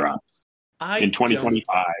it drops in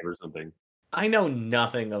 2025 or something. I know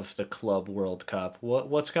nothing of the Club World Cup.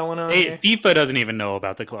 What's going on? FIFA doesn't even know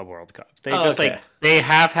about the Club World Cup. They they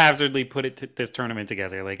haphazardly put this tournament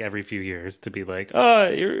together like every few years to be like,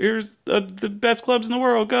 oh, here's the best clubs in the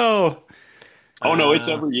world. Go. Oh no, it's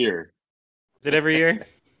every year. Is it every year?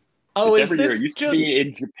 Oh, it's is every this year. It used just to be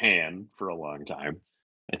in Japan for a long time.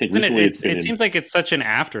 I think Isn't recently it seems like it's such an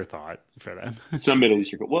afterthought for them. Some Middle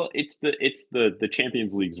Eastern. Well, it's the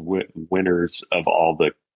Champions League's winners of all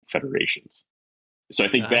the federations. So I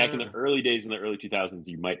think back in the early days, in the early 2000s,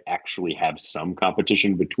 you might actually have some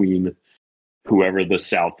competition between whoever the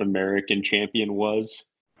South American champion was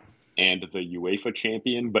and the UEFA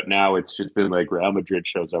champion. But now it's just been like Real Madrid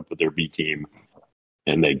shows up with their B team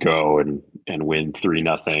and they go and win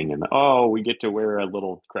 3-0. And we get to wear a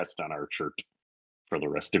little crest on our shirt for the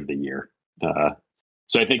rest of the year.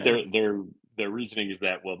 So I think their reasoning is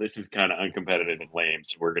that, well, this is kind of uncompetitive and lame,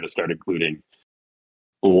 so we're going to start including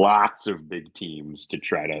lots of big teams to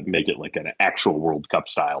try to make it like an actual World Cup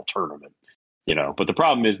style tournament, But the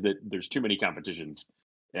problem is that there's too many competitions,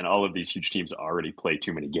 and all of these huge teams already play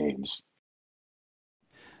too many games.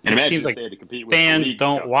 And it seems like they had to compete with fans league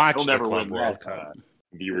don't stuff. watch They'll the never Club win World that, Cup.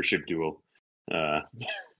 Viewership duel. Yeah,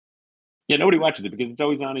 nobody watches it because it's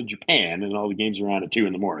always on in Japan, and all the games are on at 2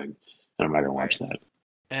 a.m. And I'm not going to watch that.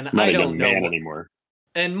 And I'm not I a don't young know man anymore.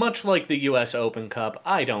 And much like the U.S. Open Cup,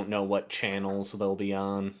 I don't know what channels they'll be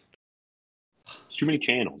on. There's too many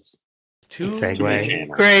channels. Too segue. many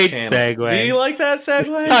channels. Great segue. Do you like that segue?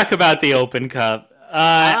 Let's talk about the Open Cup.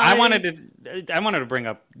 I wanted to bring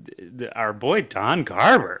up our boy Don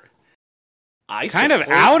Garber. Kind of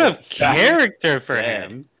out of character for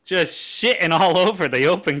him, just shitting all over the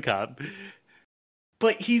Open Cup.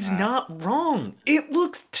 But he's not wrong. It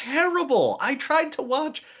looks terrible. I tried to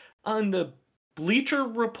watch on the Bleacher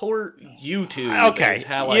Report YouTube. Okay. Is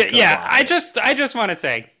how I just want to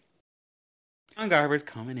say, John Garber's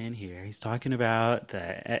coming in here. He's talking about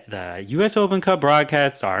the U.S. Open Cup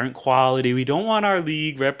broadcasts aren't quality. We don't want our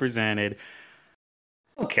league represented.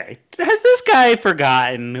 Okay, has this guy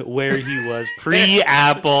forgotten where he was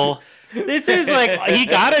pre-Apple? This is like he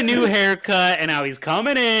got a new haircut and now he's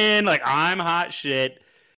coming in like I'm hot shit.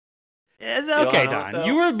 It's okay, Don.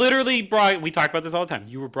 You were literally we talk about this all the time.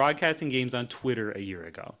 You were broadcasting games on Twitter a year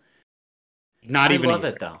ago. Not even. I love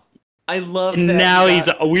it though. I love that. Now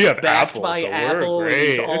we have backed Apple, by so Apple.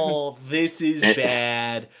 He's all this is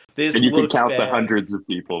bad. This and you looks can count bad. the hundreds of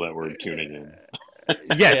people that were tuning in.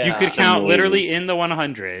 Yes, you could count literally in the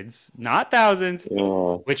 100s, not thousands.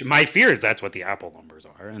 Which my fear is that's what the Apple numbers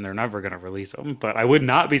are, and they're never going to release them. But I would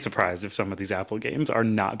not be surprised if some of these Apple games are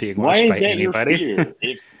not being watched by anybody. Your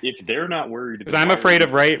fear? If they're not worried, because I'm afraid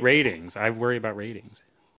of ratings. I worry about ratings.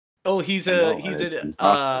 Oh, he's an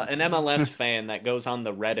MLS fan that goes on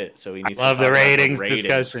the Reddit, so he needs to love talk the about ratings the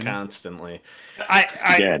discussion constantly.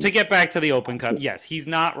 To get back to the Open Cup, yes, he's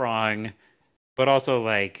not wrong, but also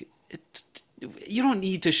like you don't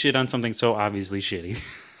need to shit on something so obviously shitty.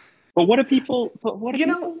 But what do people?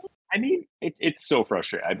 I mean, it's so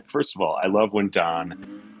frustrating. First of all, I love when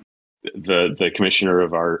Don, the commissioner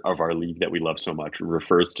of our league that we love so much,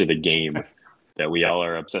 refers to the game that we all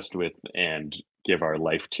are obsessed with and give our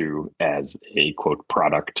life to as a quote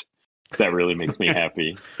product. That really makes me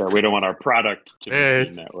happy. That we don't want our product to be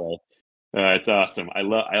seen that way. It's awesome.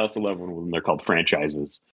 I also love when they're called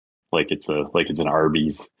franchises, like it's an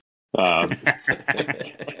Arby's. The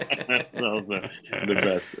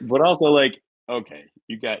best. But also like, okay,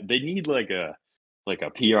 they need like a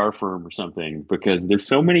PR firm or something, because there's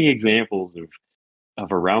so many examples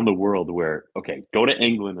of around the world where, okay, go to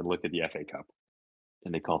England and look at the FA Cup.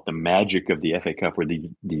 And they call it the magic of the FA Cup, where these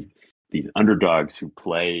underdogs who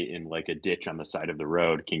play in like a ditch on the side of the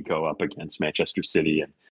road can go up against Manchester City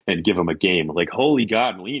and give them a game. Like, holy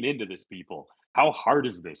God, lean into this, people. How hard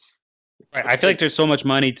is this? Right. I feel like there's so much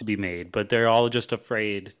money to be made, but they're all just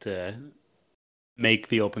afraid to make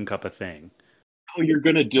the Open Cup a thing. Oh, you're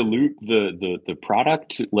going to dilute the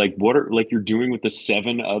product? Like you're doing with the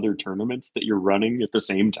 7 other tournaments that you're running at the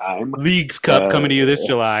same time? Leagues Cup coming to you this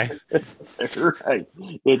July. Right.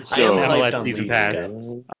 It's so MLS season pass.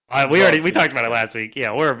 We talked about it last week.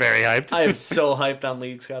 Yeah, we're very hyped. I am so hyped on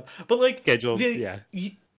Leagues Cup. But like scheduled,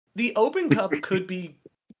 the Open Cup could be,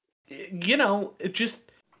 it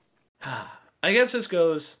just, I guess this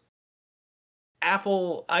goes,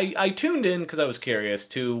 Apple, I tuned in because I was curious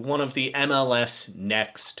to one of the MLS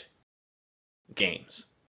Next games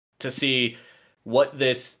to see what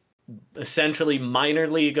this essentially minor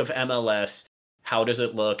league of MLS, how does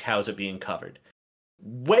it look? How's it being covered?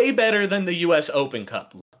 Way better than the US Open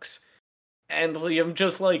Cup looks. And I'm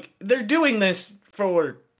just like, they're doing this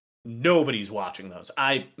for nobody's watching those.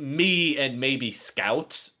 Me and maybe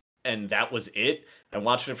scouts, and that was it. I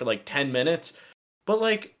watched it for like 10 minutes. But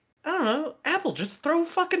like, I don't know, Apple, just throw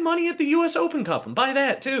fucking money at the US Open Cup and buy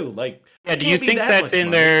that too. Like, yeah, do you think that's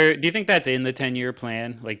in there? Do you think that's in the 10-year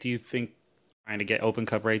plan? Like, do you think trying to get Open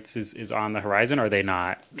Cup rights is on the horizon, or are they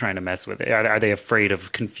not trying to mess with it? Are they afraid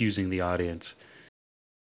of confusing the audience?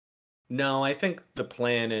 No, I think the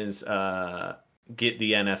plan is get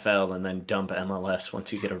the NFL and then dump MLS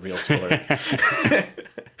once you get a real sport.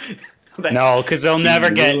 No, because they'll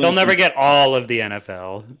never get all of the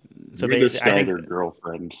NFL. So you're the starter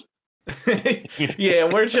girlfriend. Yeah,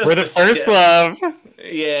 we're the first love.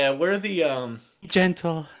 Yeah, we're the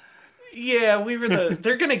gentle. Yeah,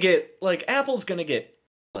 they're gonna get like Apple's gonna get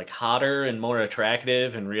like hotter and more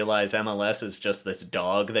attractive and realize MLS is just this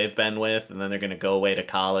dog they've been with, and then they're gonna go away to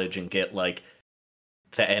college and get like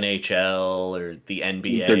the NHL or the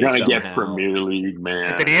NBA. They're gonna get Premier League,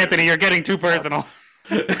 man. Anthony, you're getting too personal.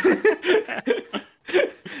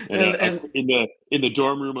 And in the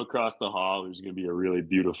dorm room across the hall, there's going to be a really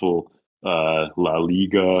beautiful La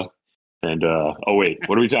Liga. And oh wait,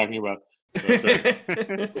 what are we talking about?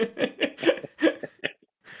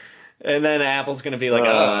 And then Apple's going to be like,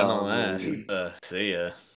 "Oh, MLS, see ya."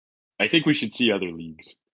 I think we should see other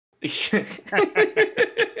leagues.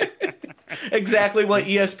 Exactly what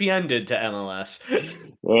ESPN did to MLS.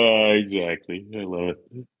 Exactly. I love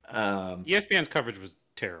it. ESPN's coverage was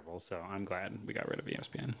terrible, so I'm glad we got rid of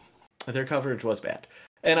ESPN. Their coverage was bad.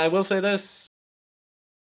 And I will say this,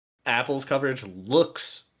 Apple's coverage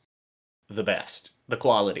looks the best, the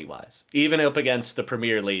quality-wise, even up against the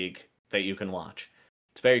Premier League that you can watch.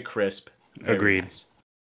 It's very crisp. Very Agreed. Nice.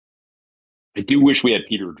 I do wish we had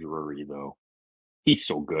Peter Drury, though. He's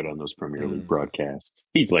so good on those Premier League broadcasts.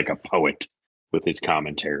 He's like a poet with his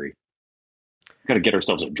commentary. Got to get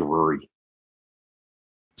ourselves a Drury.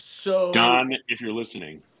 So, Don, if you're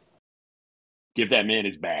listening, Give that man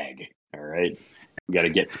his bag. All right. We got to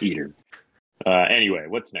get Peter. Anyway,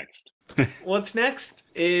 what's next? What's next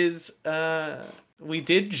is we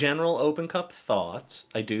did general Open Cup thoughts.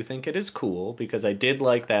 I do think it is cool because I did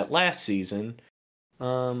like that last season.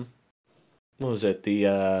 What was it?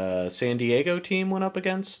 The San Diego team went up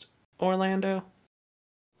against Orlando.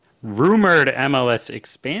 Rumored MLS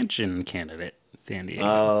expansion candidate, San Diego.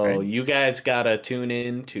 Oh, right? you guys gotta tune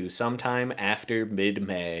in to sometime after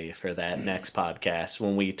mid-May for that next podcast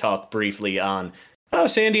when we talk briefly on,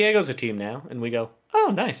 San Diego's a team now, and we go,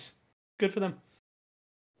 oh, nice, good for them.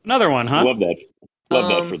 Another one, huh? Love that.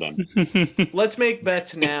 Love that for them. Let's make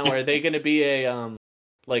bets now. Are they going to be a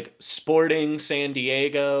like Sporting San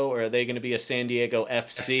Diego, or are they going to be a San Diego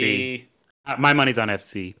FC? My money's on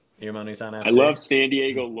FC. Your money's on FC. I love San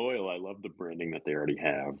Diego Loyal. I love the branding that they already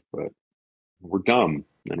have, but we're dumb,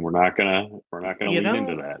 and we're not gonna lean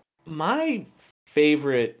into that. My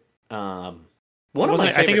favorite, I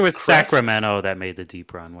think it was Sacramento that made the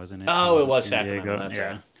deep run, wasn't it? Oh, it was Sacramento. That's yeah.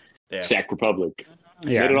 right. Yeah. Sac Republic.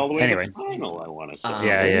 Yeah. Made it all the way Anyway. to the final, I want to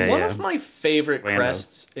say. One of my favorite Orlando.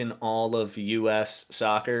 crests in all of U.S.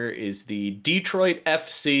 soccer is the Detroit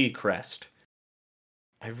FC crest.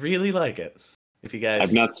 I really like it. If you guys,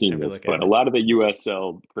 I've not seen ever this, look but at a it. lot of the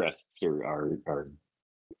USL crests are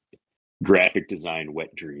graphic design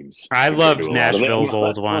wet dreams. I I've loved been to a lot of them. Nashville's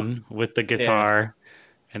old one with the guitar.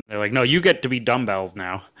 And they're like, no, you get to be dumbbells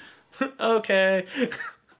now. Okay.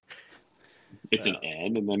 It's an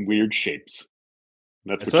N and then weird shapes.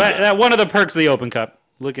 That's So what you got. that one of the perks of the Open Cup,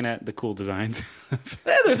 looking at the cool designs.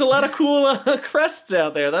 Yeah, there's a lot of cool crests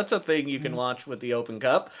out there. That's a thing you can watch with the Open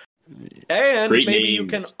Cup. And Great maybe you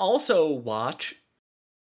names. can also watch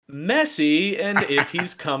Messi and if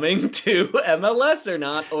he's coming to MLS or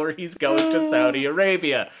not, or he's going to Saudi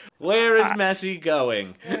Arabia. Where is Messi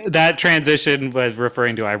going? That transition was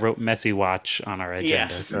referring to I wrote Messi watch on our agenda.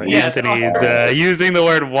 Yes, So yes. Anthony's using the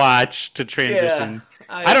word watch to transition.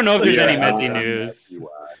 I don't know if there's any Messi news.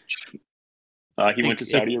 He went to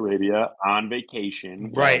Saudi Arabia on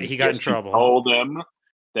vacation. Right, he got in PSG trouble. Told him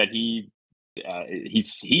that he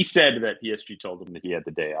said that PSG told him that he had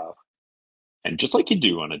the day off. And just like you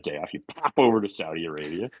do on a day off, you pop over to Saudi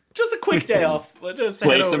Arabia. Just a quick day off. We'll just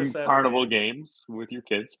Play head over some Saudi carnival Arabia. games with your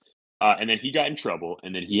kids. And then he got in trouble,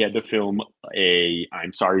 and then he had to film a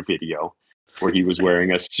I'm sorry video where he was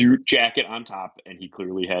wearing a suit jacket on top, and he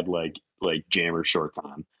clearly had like jammer shorts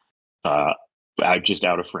on, just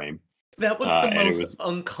out of frame. That was the and it most was-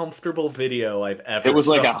 uncomfortable video I've ever It was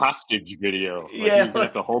like saw. a hostage video. Like, Yeah, he was gonna like-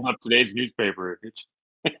 have to hold up today's newspaper.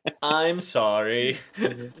 I'm sorry.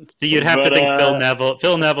 So you'd have to But, think Phil Neville.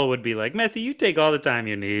 Phil Neville would be like, Messi, you take all the time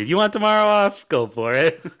you need. You want tomorrow off? Go for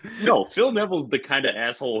it. No, Phil Neville's the kind of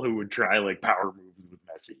asshole who would try like power moves with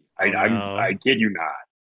Messi. no. I kid you not.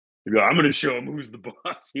 You go, I'm going to show him who's the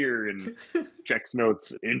boss here, and checks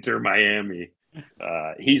notes Inter Miami.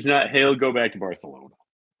 He's not. He'll go back to Barcelona.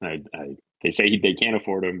 They say they can't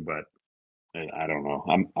afford him, but I don't know.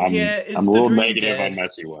 I'm Is a the little dream negative dead? on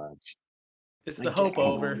Messi watch. Is the hope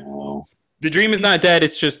over? No. The dream is not dead.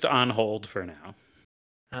 It's just on hold for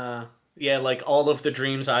now. Yeah, like all of the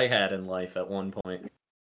dreams I had in life at one point.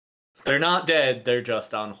 They're not dead, they're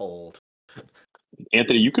just on hold.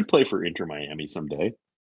 Anthony, you could play for Inter Miami someday.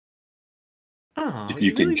 Oh, If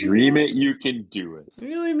you can really dream mean it, you can do it. that? You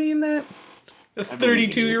really mean that? A I believe in you.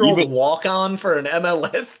 32-year-old Even- walk-on for an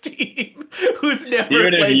MLS team who's never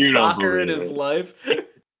Even if played you don't soccer in believe his it. life.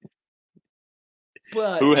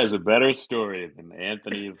 But Who has a better story than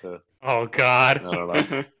Anthony the? Oh, God. I don't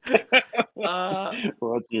know.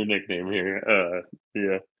 What's your nickname here?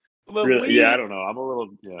 Yeah. but Really, I don't know. I'm a little,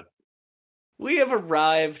 we have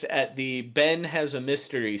arrived at the Ben has a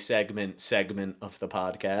mystery segment of the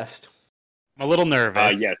podcast. I'm a little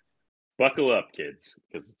nervous. Yes. Buckle up, kids,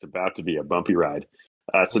 because it's about to be a bumpy ride.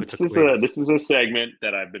 So It's this a is quiz. this is a segment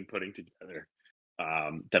that I've been putting together.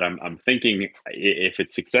 That I'm thinking if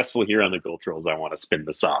it's successful here on the Gold Trolls, I want to spin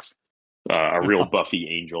this off. A real Buffy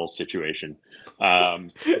Angel situation.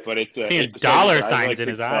 But it's a Seeing it's a segment dollar that I signs like in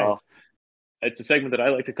to his call- eyes. It's a segment that I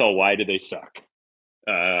like to call "Why Do They Suck."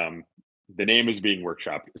 The name is being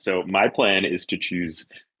workshopped. So my plan is to choose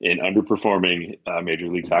an underperforming Major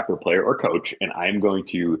League Soccer player or coach, and I'm going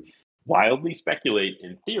to wildly speculate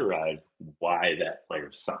and theorize why that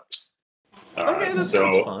player sucks. Okay, that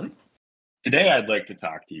sounds fun. Today, I'd like to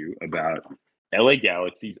talk to you about LA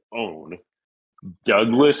Galaxy's own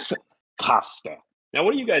Douglas Costa. Now,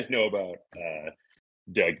 what do you guys know about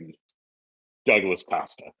Douglas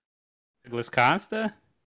Costa? Douglas Costa?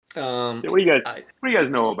 What do you guys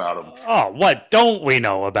know about him? Oh, what don't we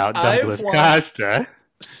know about I've Douglas watched- Costa?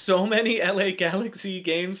 so many LA Galaxy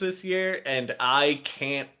games this year, and I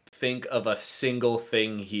can't think of a single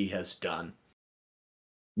thing he has done.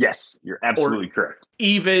 Yes, you're absolutely correct.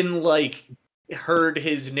 Even like heard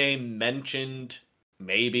his name mentioned.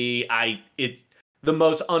 Maybe it's the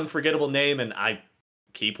most unforgettable name, and I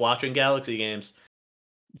keep watching Galaxy games.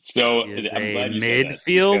 So He is I'm a glad you said that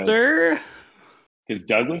midfielder. because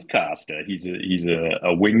Douglas Costa, he's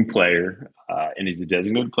a wing player, and he's a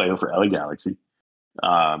designated player for LA Galaxy.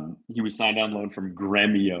 He was signed on loan from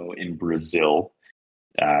Grêmio in Brazil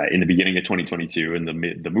in the beginning of 2022, and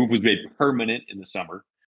the move was made permanent in the summer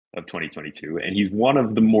of 2022. And he's one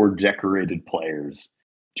of the more decorated players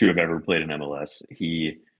to have ever played in MLS.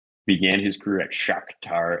 He began his career at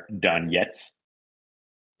Shakhtar Donetsk,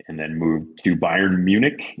 and then moved to Bayern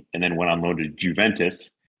Munich, and then went on loan to Juventus,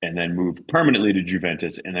 and then moved permanently to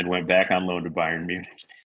Juventus, and then went back on loan to Bayern Munich.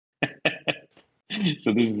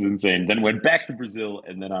 So this is insane. Then went back to Brazil,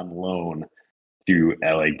 and then on loan to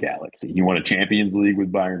LA Galaxy. He won a Champions League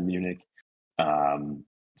with Bayern Munich,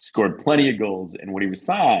 scored plenty of goals, and when he was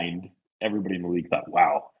signed, everybody in the league thought,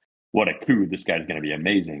 wow, what a coup. This guy's going to be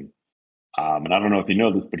amazing. And I don't know if you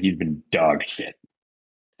know this, but he's been dog shit.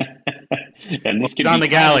 And this It's on the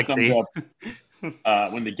Galaxy.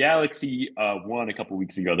 When the Galaxy won a couple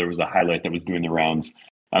weeks ago, there was a highlight that was doing the rounds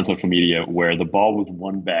on social media where the ball was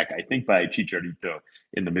won back, I think, by Chicharito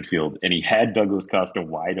in the midfield, and he had Douglas Costa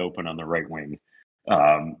wide open on the right wing.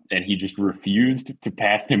 And he just refused to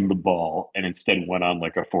pass him the ball and instead went on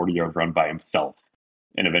like a 40-yard run by himself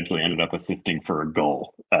and eventually ended up assisting for a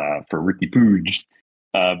goal for Ricky Puig.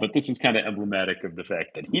 But this was kind of emblematic of the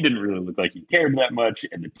fact that he didn't really look like he cared that much,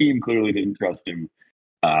 and the team clearly didn't trust him.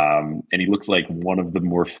 And he looks like one of the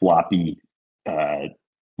more floppy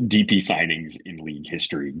DP signings in league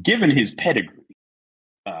history, given his pedigree.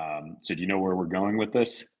 So do you know where we're going with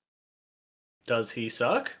this? Does he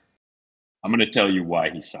suck? I'm going to tell you why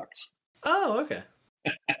he sucks. Oh, okay.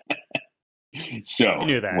 So You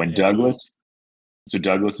knew that, when yeah. Douglas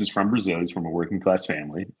is from Brazil. He's from a working class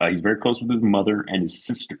family. He's very close with his mother and his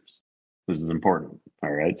sisters. This is important. All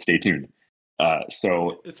right, stay tuned.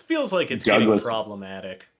 So This feels like it's Douglas, getting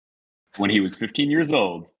problematic. when he was 15 years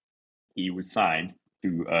old, he was signed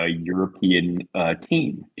to a European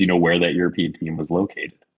team. Do you know where that European team was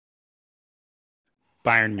located?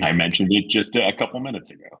 Bayern Munich. I mentioned it just a couple minutes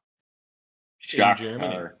ago. In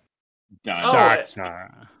Germany. Shakhtar Oh, Donetsk.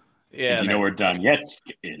 Shakhtar. Yeah. Do you know where Donetsk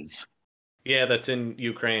is? Yeah, that's in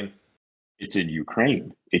Ukraine. It's in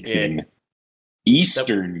Ukraine. It's Yeah. in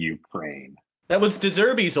eastern Ukraine. That was De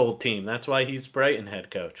Zerbi's old team. That's why he's Brighton head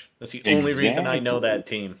coach. That's the only reason I know that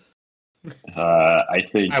team. I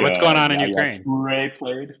think. What's going on in Yaya Ukraine? Toure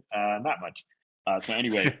played. Not much. So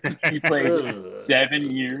anyway, he played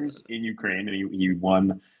 7 years in Ukraine, and he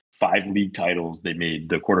won 5 league titles. They made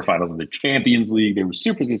the quarterfinals of the Champions League. They were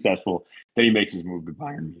super successful. Then he makes his move to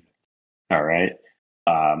Bayern Munich. All right.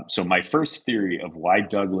 So my first theory of why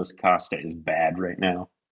Douglas Costa is bad right now,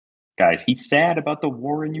 guys, he's sad about the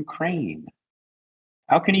war in Ukraine.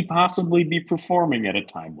 How can he possibly be performing at a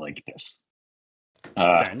time like this?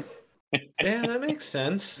 Sense. Yeah, that makes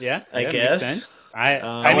sense. Yeah, I makes guess. sense.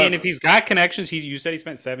 I mean, if he's got connections, you said he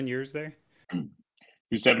spent 7 years there. He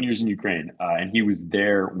was 7 years in Ukraine, and he was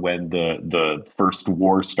there when the first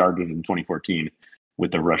war started in 2014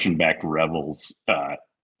 with the Russian-backed rebels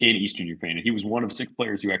in eastern Ukraine. And he was one of 6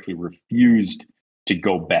 players who actually refused to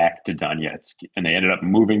go back to Donetsk, and they ended up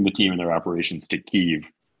moving the team and their operations to Kyiv.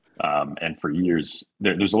 And for years,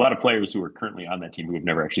 there's a lot of players who are currently on that team who have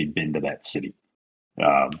never actually been to that city.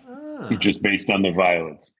 Just based on the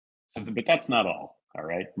violence. So, but that's not all. All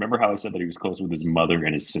right. Remember how I said that he was close with his mother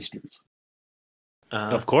and his sisters?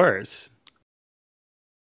 Of course.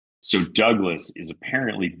 So Douglas is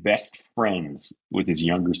apparently best friends with his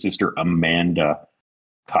younger sister, Amanda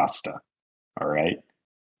Costa. All right.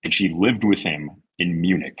 And she lived with him in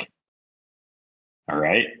Munich. All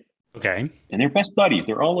right. Okay. And they're best buddies.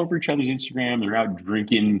 They're all over each other's Instagram. They're out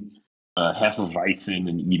drinking half of Weissen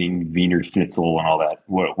and eating Wiener Schnitzel and all that.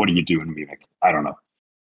 What do you do in Munich? I don't know.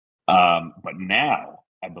 But now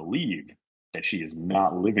I believe that she is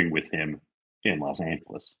not living with him in Los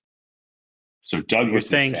Angeles. So Douglas You're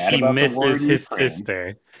saying is sad he about the war misses in his Ukraine,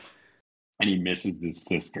 sister. and he misses his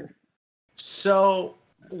sister. So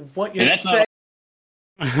what And you're that's not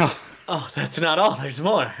saying? Oh, that's not all. There's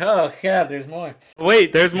more. Oh, yeah, there's more.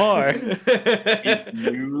 Wait, there's more.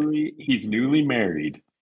 He's newly married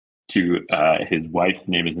to his wife's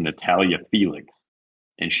name is Natalia Felix,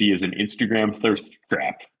 and she is an Instagram thirst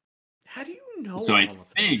trap. How do you know? So I all of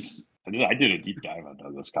think this? I did a deep dive on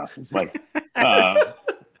Douglas Costa's life. I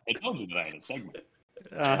told you that I had a segment.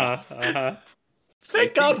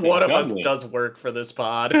 Thank God one of us does work for this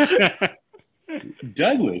pod.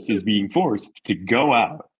 Douglas is being forced to go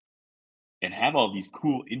out and have all these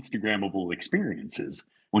cool Instagrammable experiences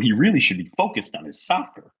when he really should be focused on his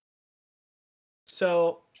soccer.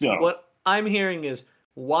 So what I'm hearing is,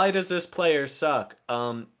 why does this player suck?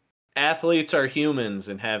 Athletes are humans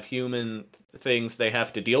and have human things they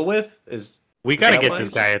have to deal with. We got to get this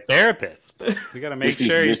guy a therapist. We got to make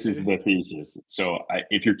sure. This is the thesis. So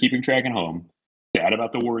if you're keeping track at home, sad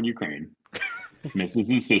about the war in Ukraine, Mrs.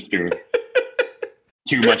 and sister,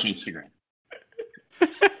 too much Instagram.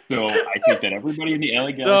 So I think that everybody in the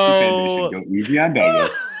LA Galaxy fan should go easy on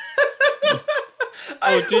Douglas.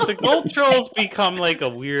 Oh, did the Gold Trolls become like a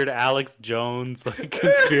weird Alex Jones like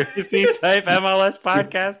conspiracy type MLS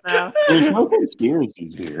podcast now? There's no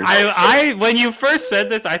conspiracies here. I when you first said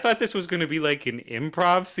this, I thought this was going to be like an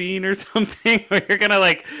improv scene or something where you're gonna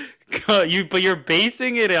like but you're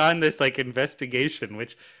basing it on this like investigation,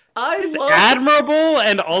 which is admirable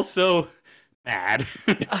and also bad.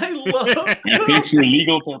 I love. I think for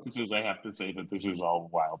legal purposes, I have to say that this is all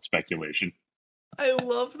wild speculation. I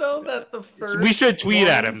love though that the first. We should tweet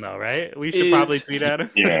at him though, right? We should probably tweet at him.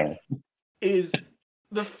 Yeah. Is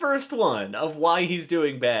the first one of why he's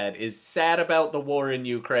doing bad is sad about the war in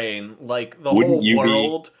Ukraine, like the whole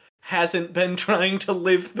world hasn't been trying to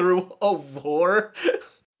live through a war.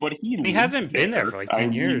 But he hasn't been there for like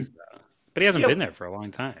 10 years though. But he hasn't been there for a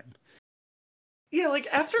long time. Yeah, like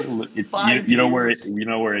after it's 5 you know years.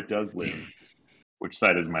 where it does live. Which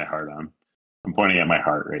side is my heart on? I'm pointing at my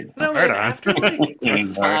heart right now. No, like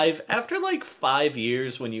after like 5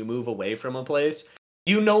 years when you move away from a place,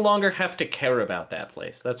 you no longer have to care about that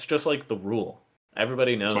place. That's just like the rule.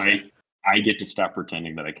 Everybody knows it. I get to stop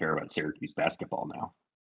pretending that I care about Syracuse basketball now.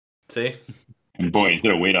 See? And boy, is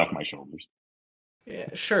there a weight off my shoulders. Yeah,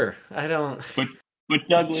 sure. I don't. But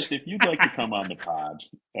Douglas, if you'd like to come on the pod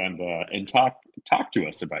and talk to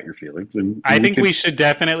us about your feelings, I think we should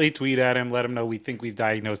definitely tweet at him, let him know we think we've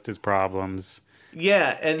diagnosed his problems.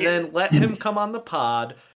 Yeah, and then let him come on the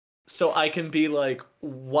pod so I can be like,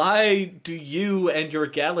 why do you and your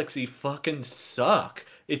galaxy fucking suck?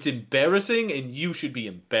 It's embarrassing and you should be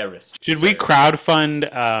embarrassed. Should we crowdfund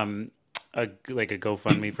a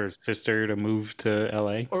GoFundMe for his sister to move to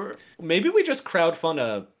LA? Or maybe we just crowdfund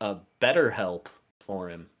a BetterHelp for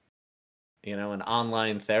him. You know, an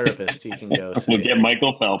online therapist he can go see. We'll get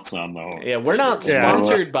Michael Phelps on though. Yeah, we're not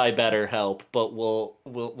sponsored by BetterHelp, but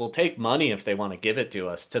we'll take money if they want to give it to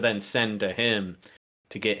us to then send to him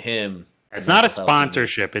to get him. It's not a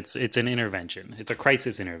sponsorship. It's an intervention. It's a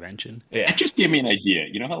crisis intervention. Yeah. Just give me an idea.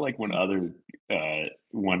 You know how like when other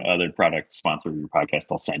products sponsor your podcast,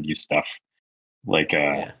 they'll send you stuff like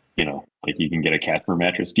you know, like you can get a Casper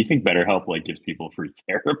mattress. Do you think BetterHelp like gives people free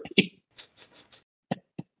therapy?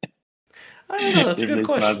 I don't know. That's a good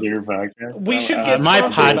question. We should get my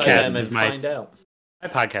podcast is find out. My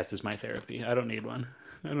podcast is my therapy. I don't need one.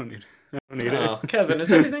 I don't need it. Kevin,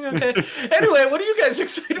 is everything okay? Anyway, what are you guys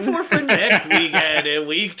excited for next weekend in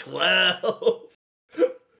week 12?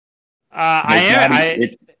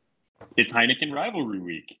 It's Heineken rivalry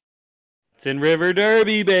week. It's in River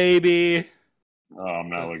Derby, baby. Oh, I'm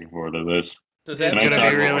not looking forward to this. It's going to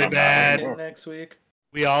be really bad next week.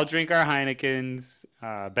 We all drink our Heinekens.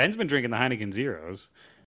 Ben's been drinking the Heineken Zeros.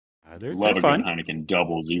 They're fun. Heineken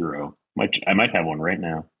Double Zero. I might have one right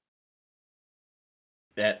now.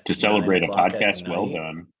 To celebrate a podcast well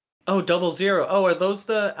done. Oh, Double Zero. Oh, are those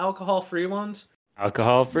the alcohol-free ones?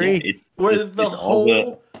 Alcohol-free?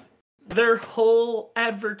 Yeah, their whole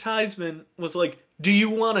advertisement was like, do you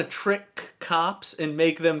want to trick cops and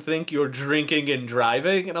make them think you're drinking and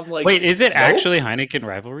driving? And I'm like, wait, is it actually Heineken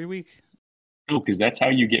Rivalry Week? No, because that's how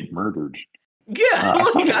you get murdered. Yeah,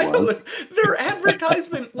 their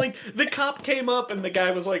advertisement, like the cop came up and the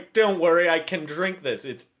guy was like, don't worry, I can drink this.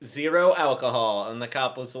 It's 0 alcohol. And the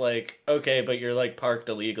cop was like, okay, but you're like parked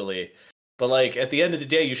illegally. But like at the end of the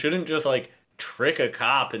day, you shouldn't just like trick a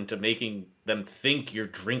cop into making them think you're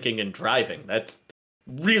drinking and driving. That's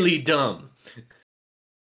really dumb.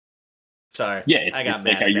 Sorry. Yeah, I got it's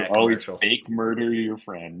mad like how you always fake murder your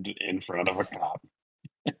friend in front of a cop.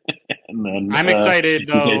 And then, I'm excited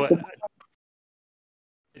though.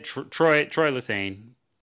 Troy Lesane,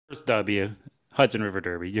 first W, Hudson River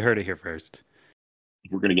Derby. You heard it here first.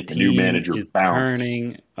 We're gonna get the new manager is bounced.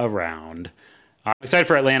 Turning around. I'm excited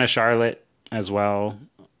for Atlanta, Charlotte as well.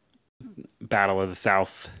 Battle of the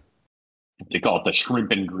South. They call it the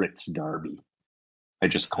Shrimp and Grits Derby. I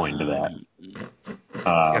just coined that. You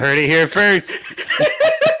heard it here first.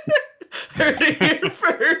 Heard it here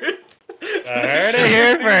first. I heard it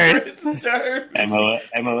here first.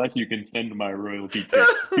 MLS, you can send my royalty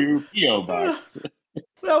checks to P.O. Box.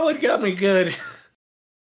 That one got me good.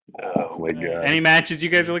 Oh my god. Any matches you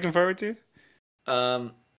guys are looking forward to?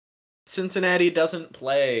 Cincinnati doesn't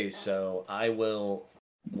play, so I will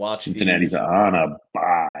watch Cincinnati's on a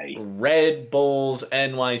bye. Red Bulls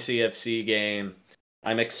NYCFC game.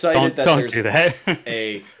 I'm excited that Don't there's do that.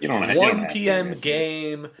 a You don't 1 have to, p.m. man.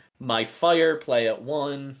 game. My Fire play at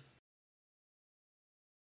 1.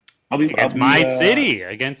 Against my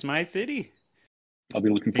city. I'll be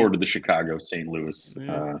looking forward to the Chicago St. Louis.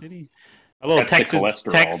 City. A little That's the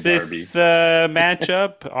Texas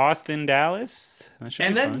matchup, Austin, Dallas.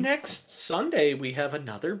 And then fun. next Sunday, we have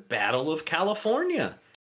another Battle of California.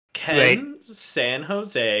 Can San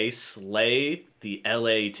Jose slay the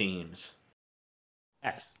LA teams?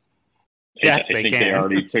 Yes. I Yes, think they can. they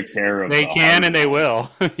already took care of. They can and they will.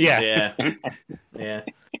 Yeah.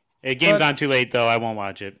 Game's on too late though. I won't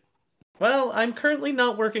watch it. Well, I'm currently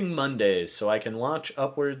not working Mondays, so I can watch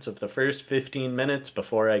upwards of the first 15 minutes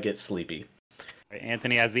before I get sleepy.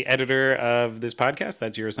 Anthony, as the editor of this podcast,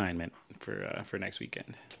 that's your assignment for next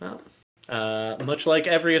weekend. Well, much like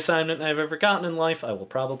every assignment I've ever gotten in life, I will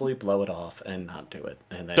probably blow it off and not do it.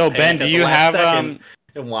 And then So Ben, do you have and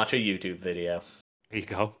watch a YouTube video? There you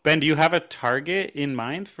go. Ben, do you have a target in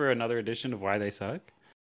mind for another edition of Why They Suck?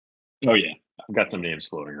 Oh yeah, I've got some names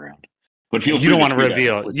floating around. But You don't want to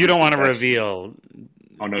reveal. You don't want to reveal.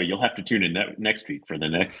 Oh no, you'll have to tune in next week for the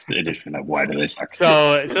next edition of Why Do They Suck.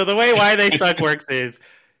 So the way Why They Suck works is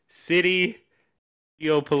city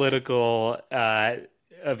geopolitical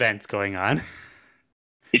events going on.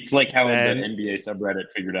 It's like how the NBA subreddit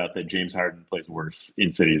figured out that James Harden plays worse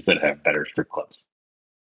in cities that have better strip clubs.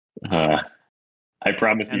 I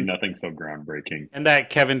promise you nothing so groundbreaking. And that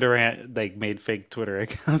Kevin Durant made fake Twitter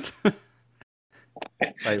accounts.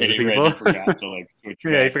 And he forgot to switch.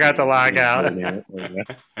 Yeah, he forgot to log out.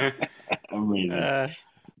 Amazing.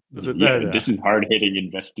 This is hard-hitting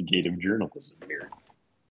investigative journalism here.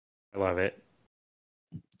 I love it.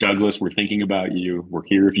 Douglas, we're thinking about you. We're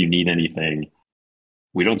here if you need anything.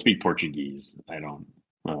 We don't speak Portuguese. I don't.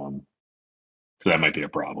 So that might be a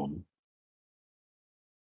problem.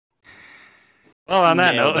 Well, on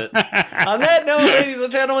that note, ladies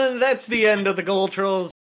and gentlemen, that's the end of the Goal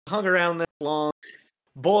Trolls. Hung around this long.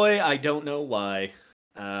 Boy, I don't know why.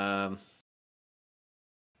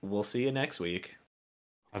 We'll see you next week.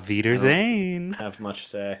 Auf Wiedersehen. Have much to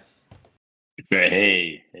say.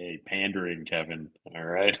 Hey, pandering, Kevin. All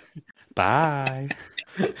right. Bye.